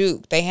have the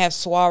Juke. They have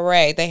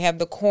Soiree. They have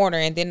the Corner.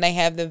 And then they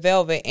have the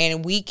Velvet.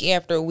 And week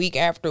after week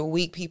after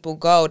week, people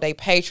go. They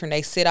patron.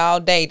 They sit all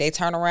day. They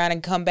turn around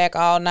and come back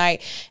all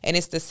night. And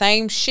it's the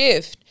same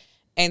shift.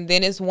 And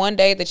then it's one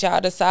day that y'all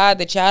decide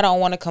that y'all don't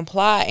want to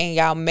comply and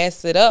y'all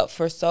mess it up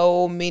for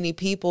so many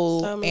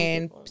people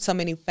so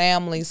many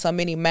families, so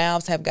many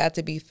mouths have got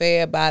to be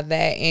fed by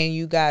that and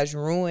you guys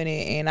ruin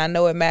it. And I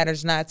know it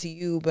matters not to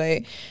you,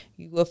 but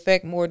you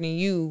affect more than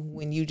you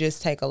when you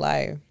just take a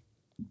life.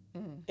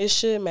 it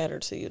should matter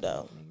to you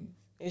though.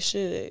 It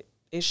should.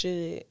 It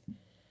should.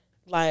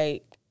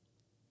 Like,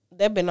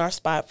 that been our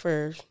spot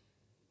for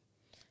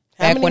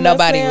back when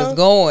nobody was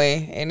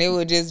going and it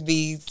would just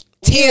be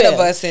 10 of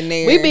us in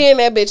there. We be in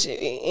that bitch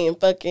in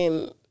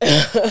fucking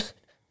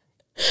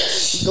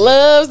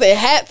gloves and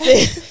hats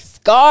and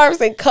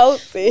scarves and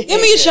coats. And,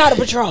 give me a shot of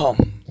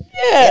Patron.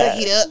 Yeah.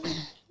 Heat up.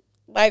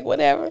 Like,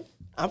 whatever.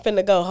 I'm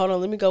finna go. Hold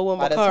on, let me go with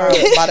my By car.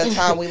 the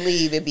time we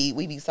leave,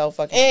 we be so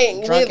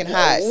fucking drunk and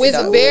hot. With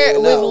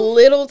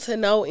little to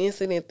no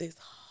incident this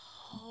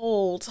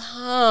whole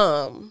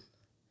time.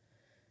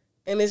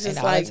 And it's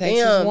just like,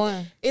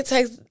 damn, it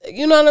takes,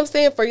 you know what I'm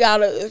saying, for y'all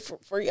to,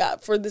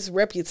 for this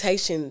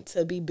reputation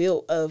to be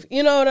built of,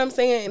 you know what I'm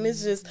saying? And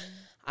it's just,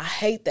 I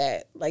hate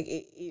that. Like,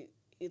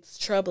 it's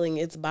troubling,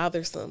 it's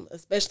bothersome,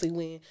 especially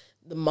when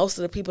most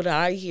of the people that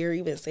I hear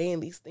even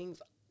saying these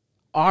things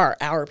are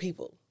our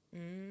people.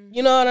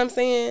 You know what I'm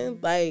saying?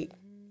 Like,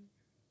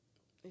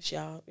 it's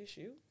y'all, it's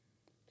you.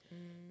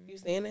 You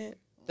saying that?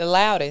 The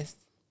loudest.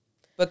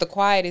 But the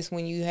quietest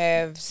when you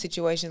have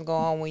situations go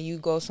on when you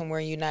go somewhere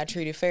and you're not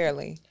treated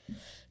fairly.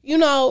 You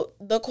know,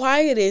 the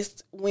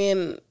quietest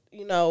when,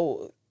 you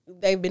know,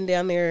 they've been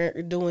down there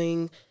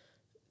doing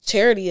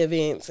charity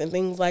events and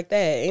things like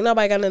that. Ain't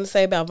nobody got nothing to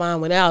say about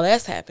Vine when all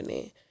that's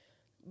happening.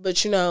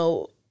 But, you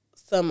know,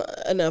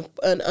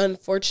 an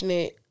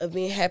unfortunate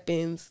event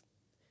happens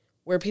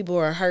where people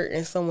are hurt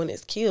and someone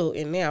is killed,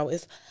 and now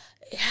it's,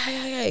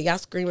 hey, y'all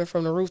screaming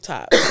from the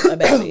rooftop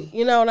about it.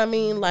 You know what I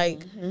mean?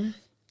 Like,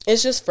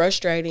 it's just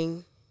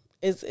frustrating.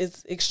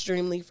 It's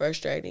extremely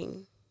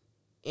frustrating.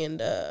 And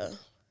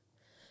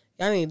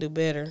y'all need to do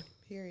better.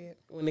 Period.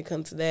 When it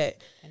comes to that.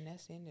 And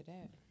that's the end of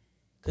that.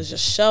 Because your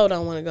show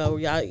don't want to go.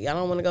 Y'all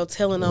don't want to go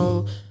telling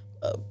on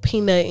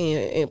Peanut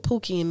and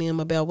Pookie and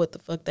them about what the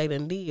fuck they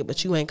done did.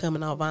 But you ain't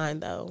coming on Vine,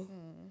 though.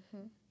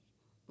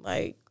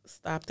 Like,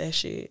 stop that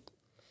shit.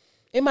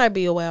 It might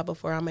be a while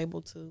before I'm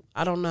able to.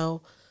 I don't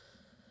know.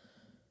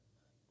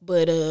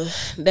 But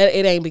that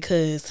it ain't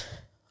because...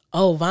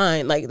 Oh,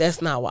 Vine, like,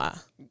 that's not why.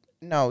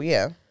 No,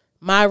 yeah.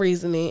 My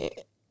reasoning,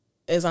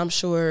 as I'm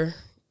sure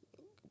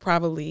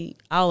probably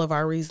all of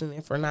our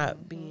reasoning for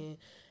not being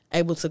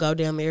able to go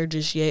down there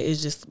just yet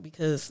is just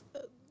because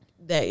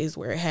that is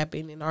where it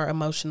happened and our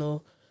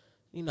emotional,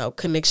 you know,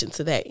 connection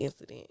to that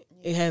incident.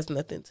 It has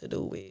nothing to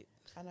do with.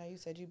 I know you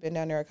said you've been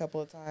down there a couple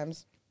of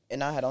times,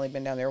 and I had only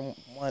been down there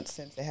once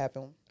since it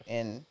happened,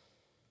 and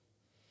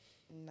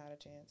not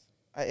a chance.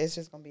 It's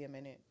just going to be a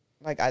minute.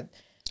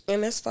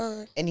 And that's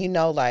fine. And you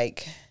know,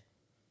 like,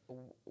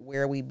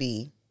 where we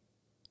be.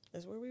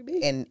 That's where we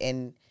be.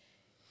 And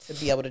to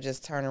be able to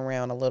just turn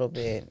around a little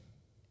bit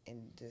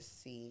and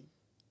just see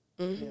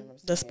you know what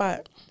I'm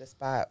saying? The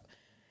spot.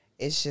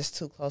 It's just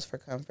too close for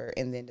comfort.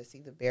 And then to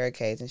see the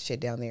barricades and shit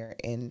down there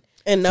and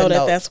know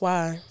that's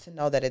why. To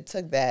know that it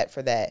took that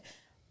for that.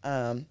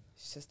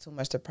 It's just too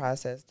much to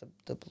process.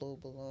 The blue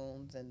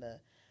balloons and the,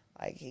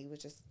 like, he was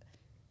just,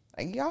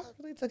 like, y'all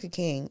really took a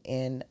king.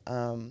 And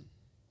I'm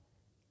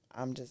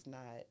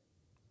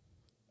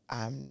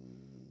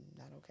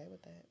not okay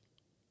with that.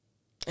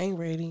 Ain't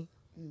ready.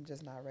 I'm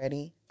just not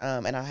ready.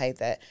 And I hate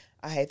that.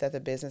 I hate that the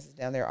businesses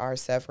down there are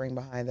suffering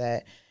behind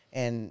that.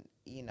 And,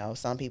 you know,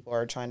 some people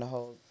are trying to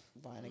hold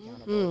Vine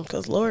accountable.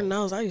 Because Lord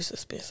knows I used to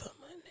spend some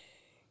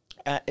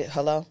money.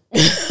 Hello?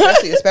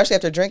 especially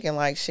after drinking,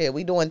 like, shit,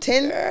 we doing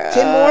 10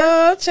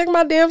 more? Check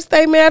my damn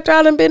statement after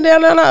I done been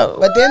down there.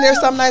 But then there's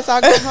some nights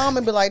I go home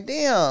and be like,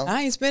 damn.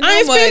 I ain't spend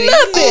no money.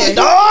 Nothing.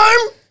 Darn.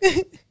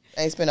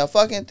 I ain't spend a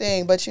fucking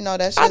thing. But, you know,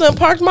 that's just... I done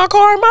parked my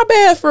car in my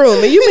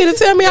bathroom. And you mean to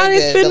tell me I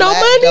didn't spend no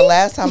money? The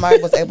last time I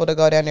was able to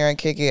go down there and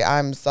kick it,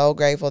 I'm so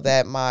grateful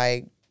that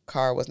my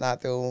car was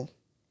not through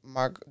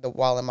the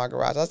wall in my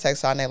garage. I was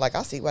texting Shanae like,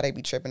 I see why they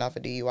be tripping off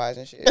of DUIs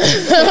and shit.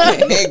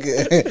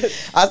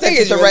 Nigga. I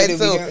texted the Ray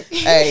too.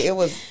 Hey, it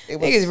was.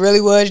 Niggas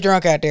really was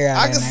drunk out there.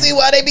 I can see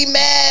why they be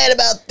mad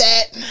about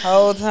that.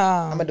 Whole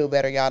time. I'm gonna do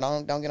better, y'all.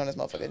 Don't get on this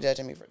motherfucker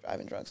judging me for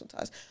driving drunk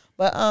sometimes.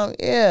 But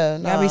yeah,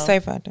 no. Y'all be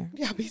safe out there.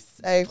 Y'all be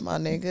safe, my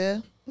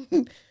nigga.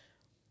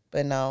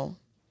 But no,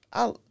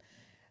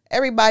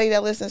 everybody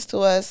that listens to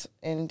us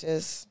and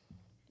just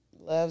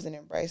loves and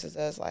embraces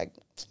us, like,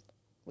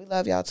 we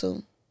love y'all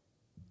too.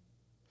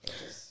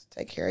 Just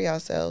take care of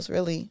yourselves,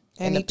 really,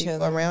 and the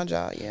people around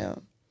y'all. Yeah,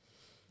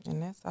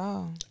 and that's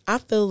all. I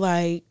feel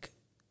like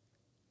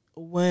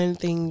one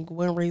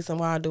reason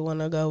why I do want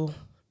to go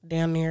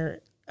down there,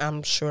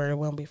 I'm sure it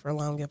won't be for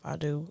long if I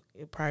do.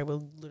 It probably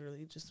will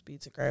literally just be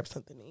to grab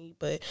something to eat.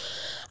 But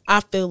I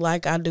feel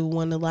like I do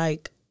want to,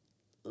 like,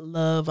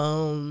 love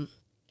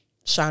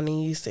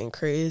Shanice and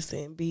Chris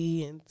and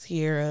B and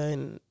Tierra,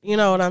 and you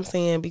know what I'm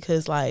saying?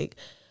 Because, like,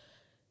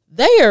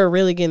 they are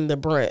really getting the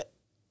brunt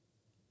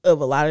of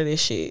a lot of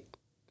this shit.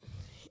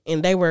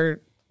 And they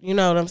were, you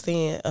know what I'm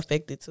saying,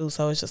 affected too.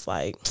 So it's just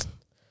like,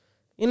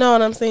 you know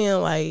what I'm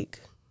saying? Like,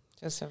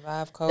 just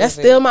survive COVID. That's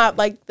still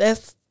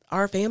that's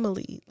our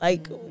family.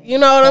 Like, you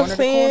know what I'm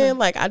saying?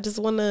 Like, I just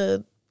want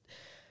to,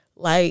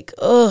 like,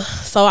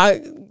 so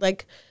I,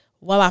 like,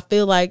 while I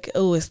feel like,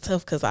 it's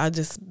tough because I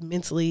just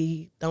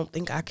mentally don't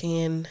think I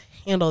can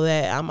handle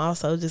that, I'm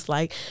also just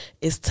like,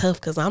 it's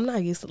tough because I'm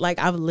not used to, like,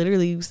 I've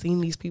literally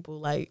seen these people,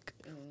 like,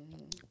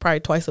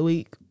 probably twice a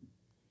week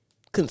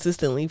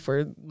consistently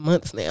for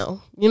months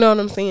now. You know what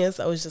I'm saying?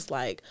 So it's just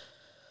like,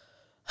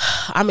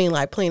 I mean,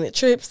 like, planning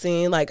trips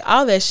and, like,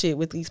 all that shit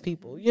with these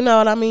people. You know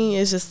what I mean?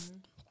 It's just,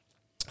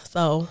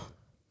 so,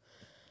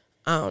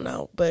 I don't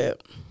know.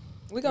 But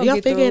we're going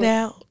to figure it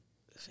out.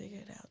 Figure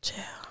it out,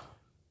 child.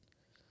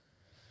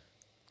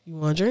 You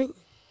want a drink?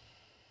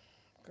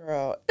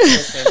 Girl,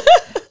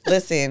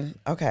 listen,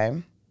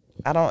 okay.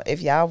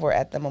 If y'all were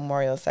at the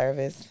memorial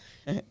service,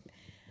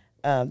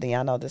 then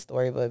y'all know the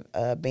story,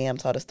 but Bam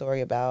told a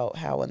story about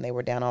how when they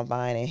were down on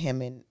Vine and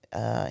him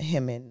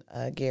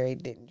and Gary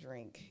didn't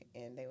drink,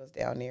 and they was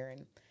down there,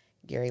 and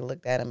Gary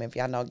looked at him. If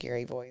y'all know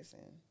Gary's voice,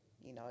 and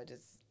you know,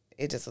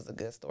 it just was a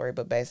good story.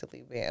 But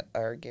basically,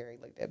 Gary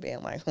looked at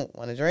Bam like,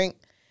 want a drink?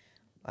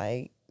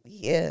 Like,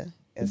 yeah.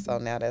 And so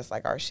now that's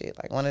like our shit.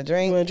 Like, want a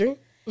drink? Want a drink?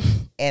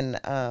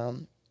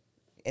 And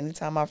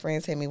anytime my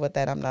friends hit me with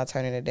that, I'm not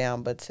turning it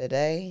down. But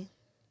today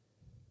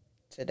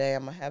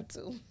I'm gonna have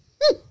to.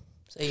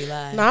 So you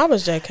lying? No, I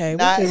was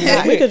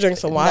JK. We could drink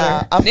some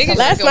water. Niggas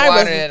last night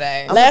was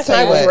today. Last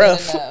night was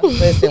rough.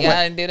 Listen,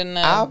 y'all did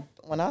enough.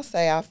 When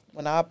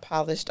I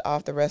polished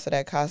off the rest of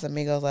that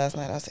Casamigos last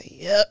night, I said,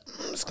 "Yep,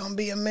 it's gonna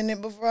be a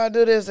minute before I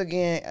do this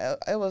again."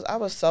 I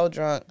was so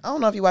drunk. I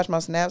don't know if you watched my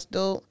snaps,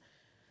 dude.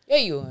 Yeah,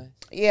 you was.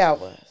 Yeah, I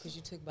was. Because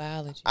you took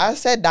biology. I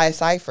said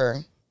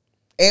decipher,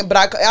 but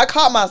I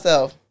caught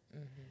myself.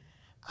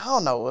 I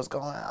don't know what's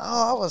going on.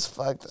 I was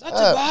fucked up. I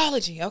took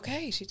biology.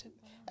 Okay, she took.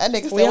 That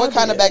nigga said, what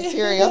kind of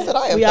bacteria? I said,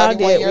 I am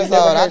 31 years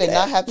old. I did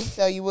not have to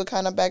tell you what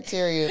kind of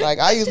bacteria. Like,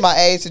 I use my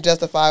age to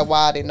justify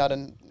why I didn't know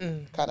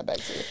the kind of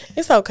bacteria.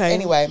 It's okay.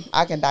 Anyway,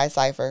 I can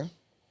decipher.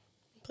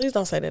 Please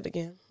don't say that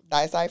again.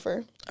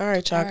 Decipher. All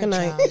right, y'all. Good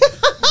night.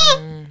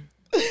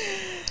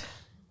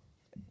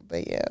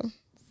 But yeah,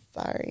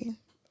 sorry.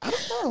 I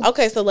don't know.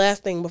 Okay, so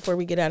last thing before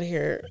we get out of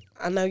here.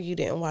 I know you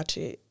didn't watch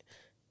it.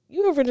 Do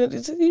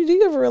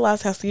you ever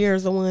realize how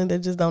Sierra's the one that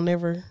just don't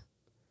never...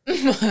 Come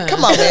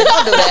on, man.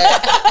 Don't do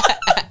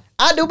that.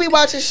 I do be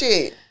watching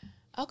shit.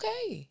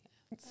 Okay.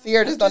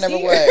 Sierra just don't ever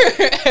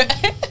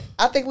what.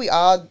 I think we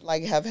all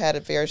like have had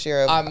a fair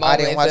share of I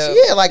didn't watch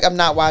it. Yeah, like I'm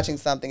not watching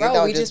something. Bro, it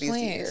don't we just be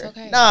playing. Sierra.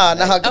 Okay. No,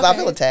 because I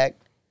feel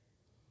attacked.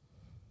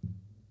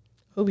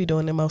 Who be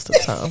doing it most of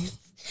the time?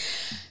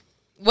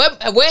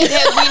 What have we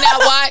not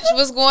watched?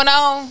 What's going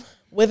on?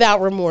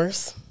 Without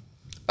remorse.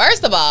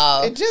 First of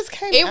all, it just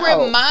came out.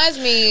 It reminds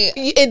me.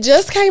 It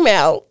just came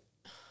out.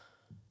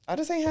 I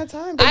just ain't had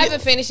time. I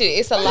haven't finished it.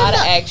 It's a lot of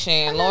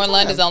action. Lauren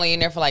London's only in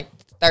there for like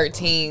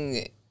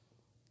 13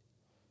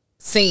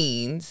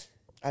 scenes.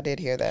 I did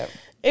hear that.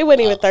 It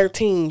wasn't even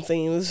 13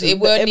 scenes. It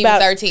wasn't even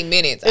 13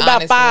 minutes.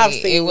 Honestly. About 5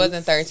 scenes. It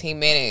wasn't 13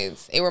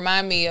 minutes. It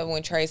reminded me of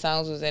when Trey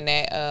Songz was in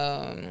that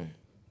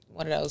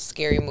one of those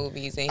scary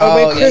movies. And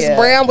when Chris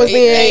Brown was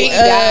in, he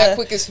died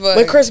quick as fuck.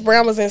 When Chris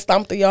Brown was in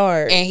Stomp the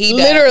Yard, and he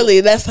literally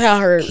that's how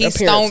her he appearance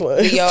stomped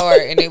was. the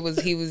yard, and he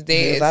was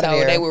dead.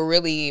 So they were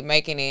really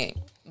making it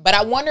But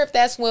I wonder if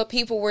that's what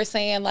people were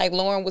saying, like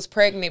Lauren was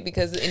pregnant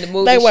because in the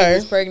movie They she were.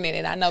 was pregnant,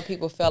 and I know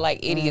people felt like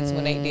idiots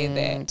when they did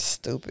that.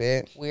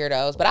 Stupid.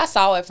 Weirdos. But I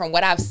saw it from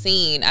what I've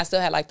seen. I still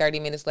had like 30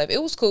 minutes left.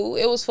 It was cool.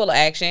 It was full of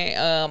action.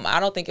 I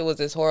don't think it was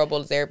as horrible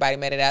as everybody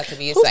made it out to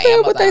be. It's Who an said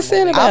Amazon what they said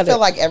movie. about I feel it?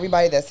 like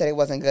everybody that said it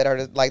wasn't good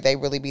or like they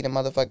really be the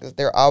motherfuckers.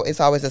 It's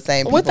always the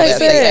same people What they that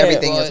said? say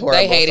everything Well, is horrible.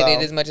 they hated so.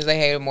 it as much as they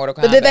hated Mortal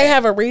Kombat. But did they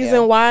have a reason Yeah.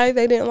 why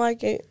they didn't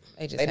like it?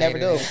 They never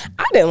do.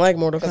 I didn't like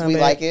Mortal Because Kombat. we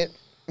like it.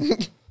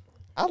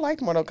 I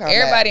liked Mortal Kombat.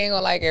 Everybody ain't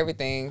gonna like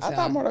everything. So. I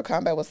thought Mortal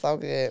Kombat was so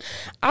good.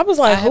 I was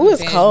like, I who haven't is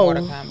finished Cole?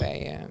 Mortal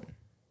Kombat yet.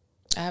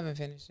 I haven't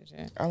finished it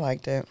yet. I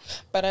liked it.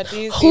 But I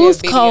did see Who's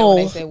a video Cole?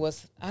 when they said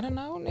was I don't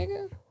know,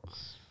 nigga.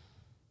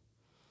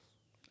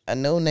 A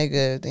new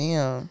nigga,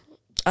 damn.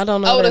 I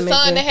don't know. Oh, the that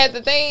son nigga. that had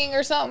the thing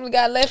or something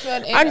got left in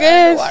I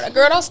guess. underwater.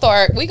 Girl, don't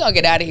start. We gonna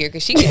get out of here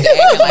because she gets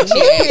acting like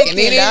she acting.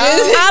 It is.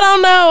 I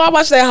don't know. I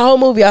watched that whole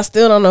movie. I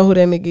still don't know who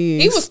that nigga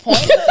is. He was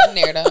pointless in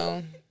there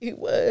though, He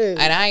was.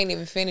 and I ain't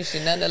even finished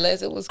it.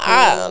 Nonetheless, it was cool.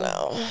 I don't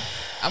know.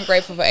 I'm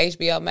grateful for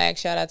HBO Max.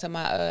 Shout out to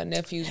my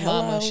nephew's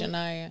mama, Hello.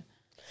 Shania.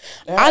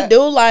 I did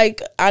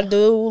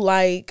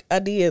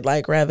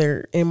like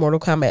rather in Mortal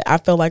Kombat. I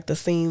felt like the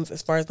scenes,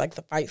 as far as like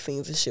the fight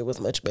scenes and shit, was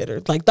much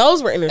better. Like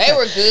those were entertaining. They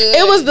were good.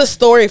 It was the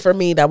story for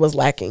me that was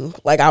lacking.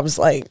 Like I was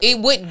like, It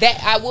would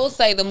that I will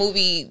say the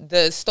movie,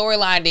 the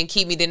storyline didn't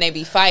keep me. Then they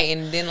be fighting.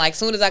 And then like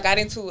soon as I got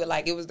into it,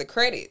 like it was the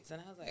credits,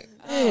 and I was like,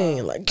 oh,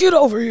 dang, like get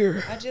over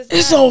here.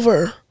 It's died.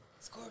 over.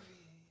 Scorpion.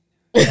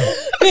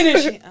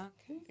 Finish it.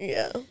 Okay.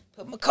 Yeah.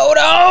 Put my coat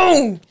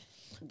on.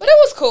 But it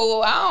was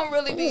cool. I don't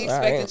really be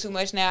expecting alright. too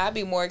much now. I'd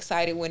be more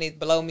excited when it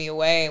blow me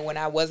away and when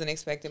I wasn't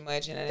expecting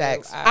much. And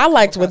Facts. I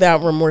liked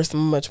Without Remorse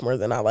much more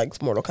than I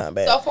liked Mortal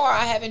Kombat. So far,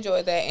 I have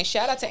enjoyed that. And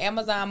shout out to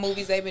Amazon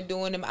movies. They've been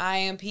doing them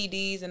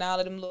IMPDs and all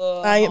of them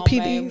little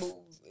IMPDs?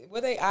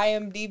 What they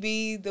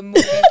IMDb, the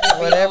movies.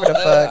 Whatever the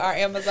fuck. Our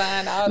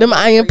Amazon. All Them free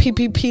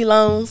IMPPP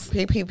loans.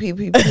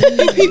 PPPP.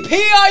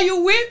 PPP, are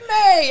you with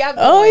me? Y'all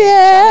Oh, going,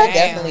 yeah. damn.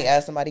 Definitely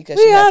asked somebody because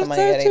We she had out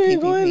somebody that touching,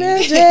 ate going to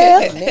PPP.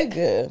 jail.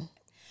 Nigga.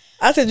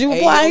 I said, you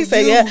apply? He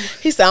said, yeah.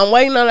 He said, I'm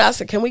waiting on it. I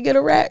said, can we get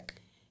a rack?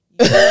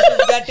 Got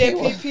that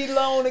PP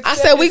loan. I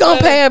said, we gonna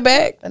pay it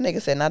back. That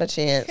nigga said not a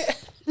chance.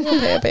 We gonna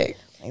pay it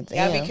back.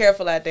 Y'all be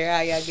careful out there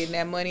how y'all getting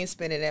that money and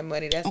spending that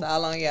money. That's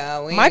all on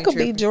y'all. We ain't Michael B.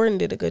 tripping. Jordan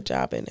did a good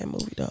job in that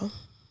movie, though.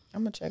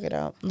 I'm gonna check it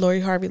out.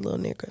 Lori Harvey, little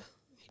nigga.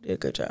 He did a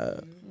good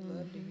job.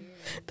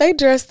 They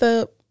dressed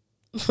up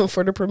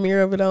for the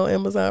premiere of it on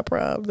Amazon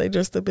Prime. They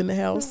dressed up in the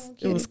house.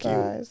 It was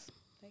cute.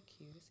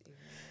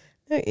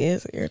 It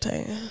is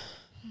irritating.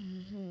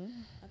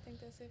 I think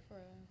that's it for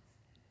us.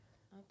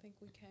 I think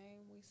we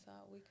came, we saw,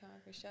 we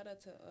conquered. Shout out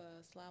to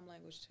Slime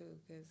Language too,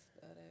 because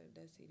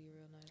that CD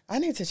real nice. I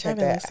need to check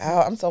haven't that listened.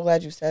 out. I'm so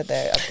glad you said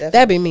that.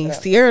 That'd be me.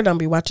 Sierra don't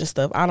be watching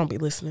stuff. I don't be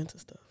listening to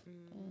stuff.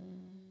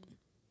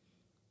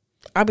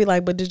 I'll be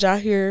like, but did y'all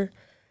hear?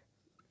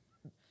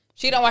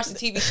 She don't watch the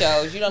TV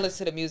shows. You don't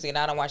listen to the music, and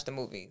I don't watch the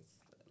movies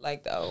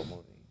like the old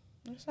movie.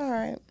 It's all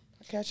right.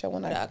 I'll catch up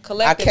when I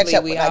Collectively, catch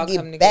up we when all I get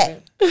come back.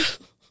 together.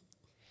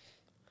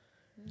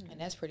 And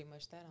that's pretty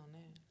much that on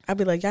that. I'll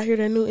be like, y'all hear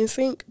that new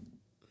NSYNC?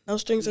 No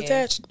strings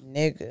attached.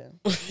 Nigga.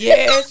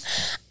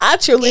 Yes. I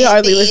truly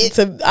hardly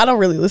listen to. I don't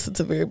really listen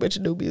to very much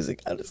new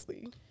music,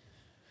 honestly.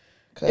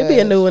 It'd be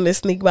a new one that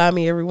sneak by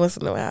me every once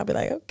in a while. I'll be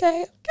like,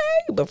 okay.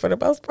 But for the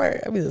most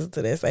part, I be listening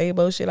to that same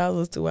old shit I was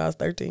listening to when I was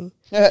 13.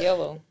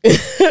 Yellow.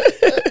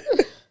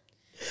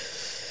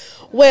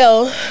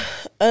 Well,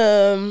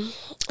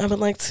 I would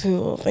like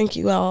to thank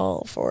you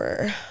all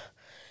for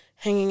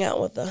hanging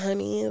out with the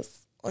honeys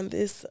on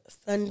this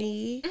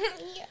Sunday.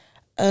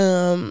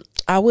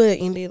 I would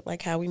end it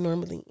like how we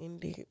normally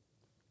end it,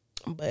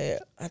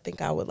 but I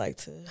think I would like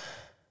to.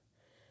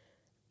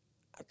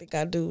 I think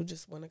I do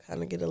just want to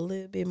kind of get a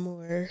little bit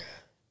more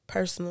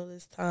personal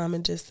this time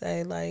and just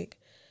say like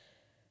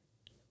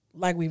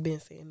we've been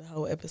saying the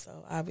whole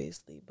episode,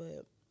 obviously,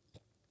 but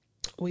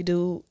we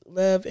do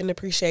love and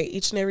appreciate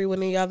each and every one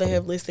of y'all that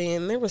have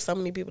listened. There were so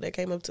many people that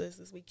came up to us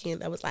this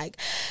weekend that was like,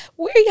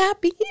 where y'all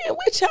been?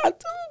 What y'all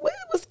doing?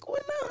 What's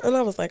going on? And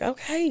I was like,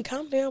 okay,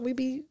 calm down.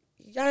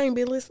 Y'all ain't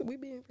been listening. We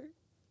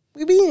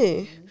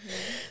been.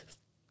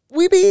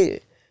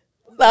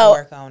 So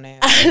Work on that.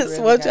 I just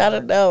Really want gotta y'all to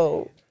work on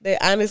know that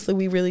honestly,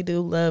 we really do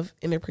love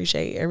and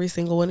appreciate every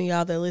single one of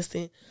y'all that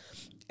listen.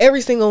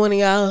 Every single one of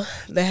y'all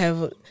that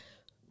have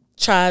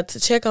tried to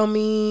check on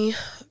me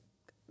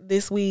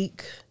this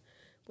week,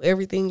 with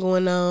everything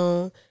going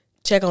on,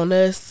 check on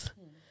us.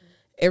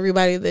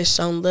 Everybody that's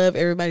shown love,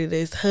 everybody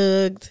that's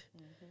hugged,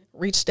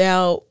 reached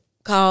out,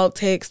 called,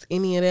 text,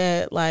 any of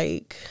that,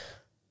 like,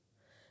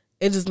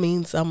 it just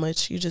means so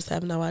much. You just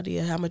have no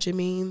idea how much it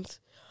means.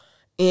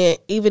 And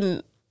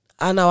even,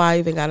 I know I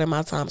even got in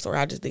my times where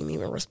I just didn't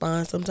even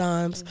respond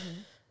sometimes.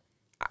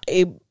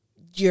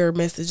 Your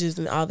messages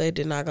and all that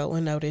did not go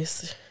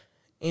unnoticed,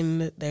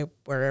 and they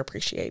were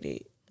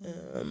appreciated.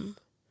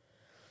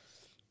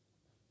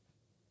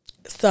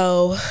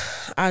 So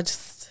I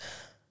just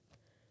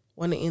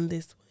want to end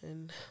this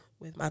one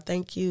with my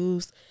thank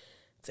yous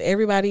to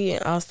everybody,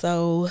 and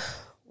also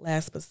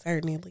last but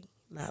certainly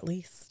not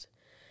least,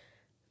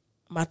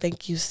 my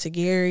thank yous to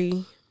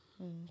Gary.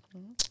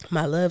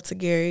 My love to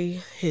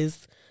Gary,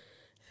 his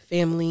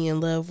family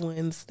and loved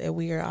ones that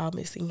we are all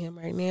missing him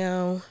right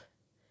now.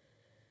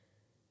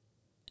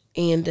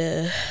 And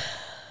man,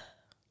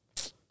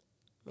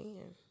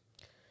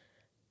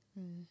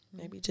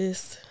 maybe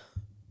just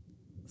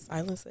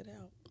silence it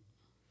out.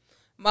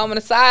 Moment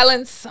of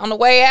silence on the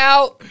way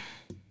out.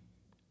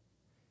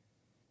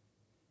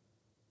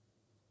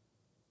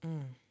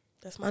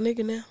 That's my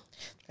nigga now.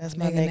 That's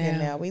my nigga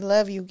now. We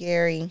love you,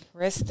 Gary.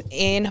 Rest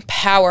in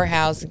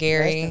powerhouse,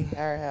 Gary. Rest in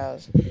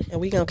powerhouse. And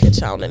we gonna catch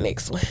y'all on the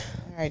next one.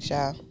 All right,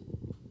 y'all.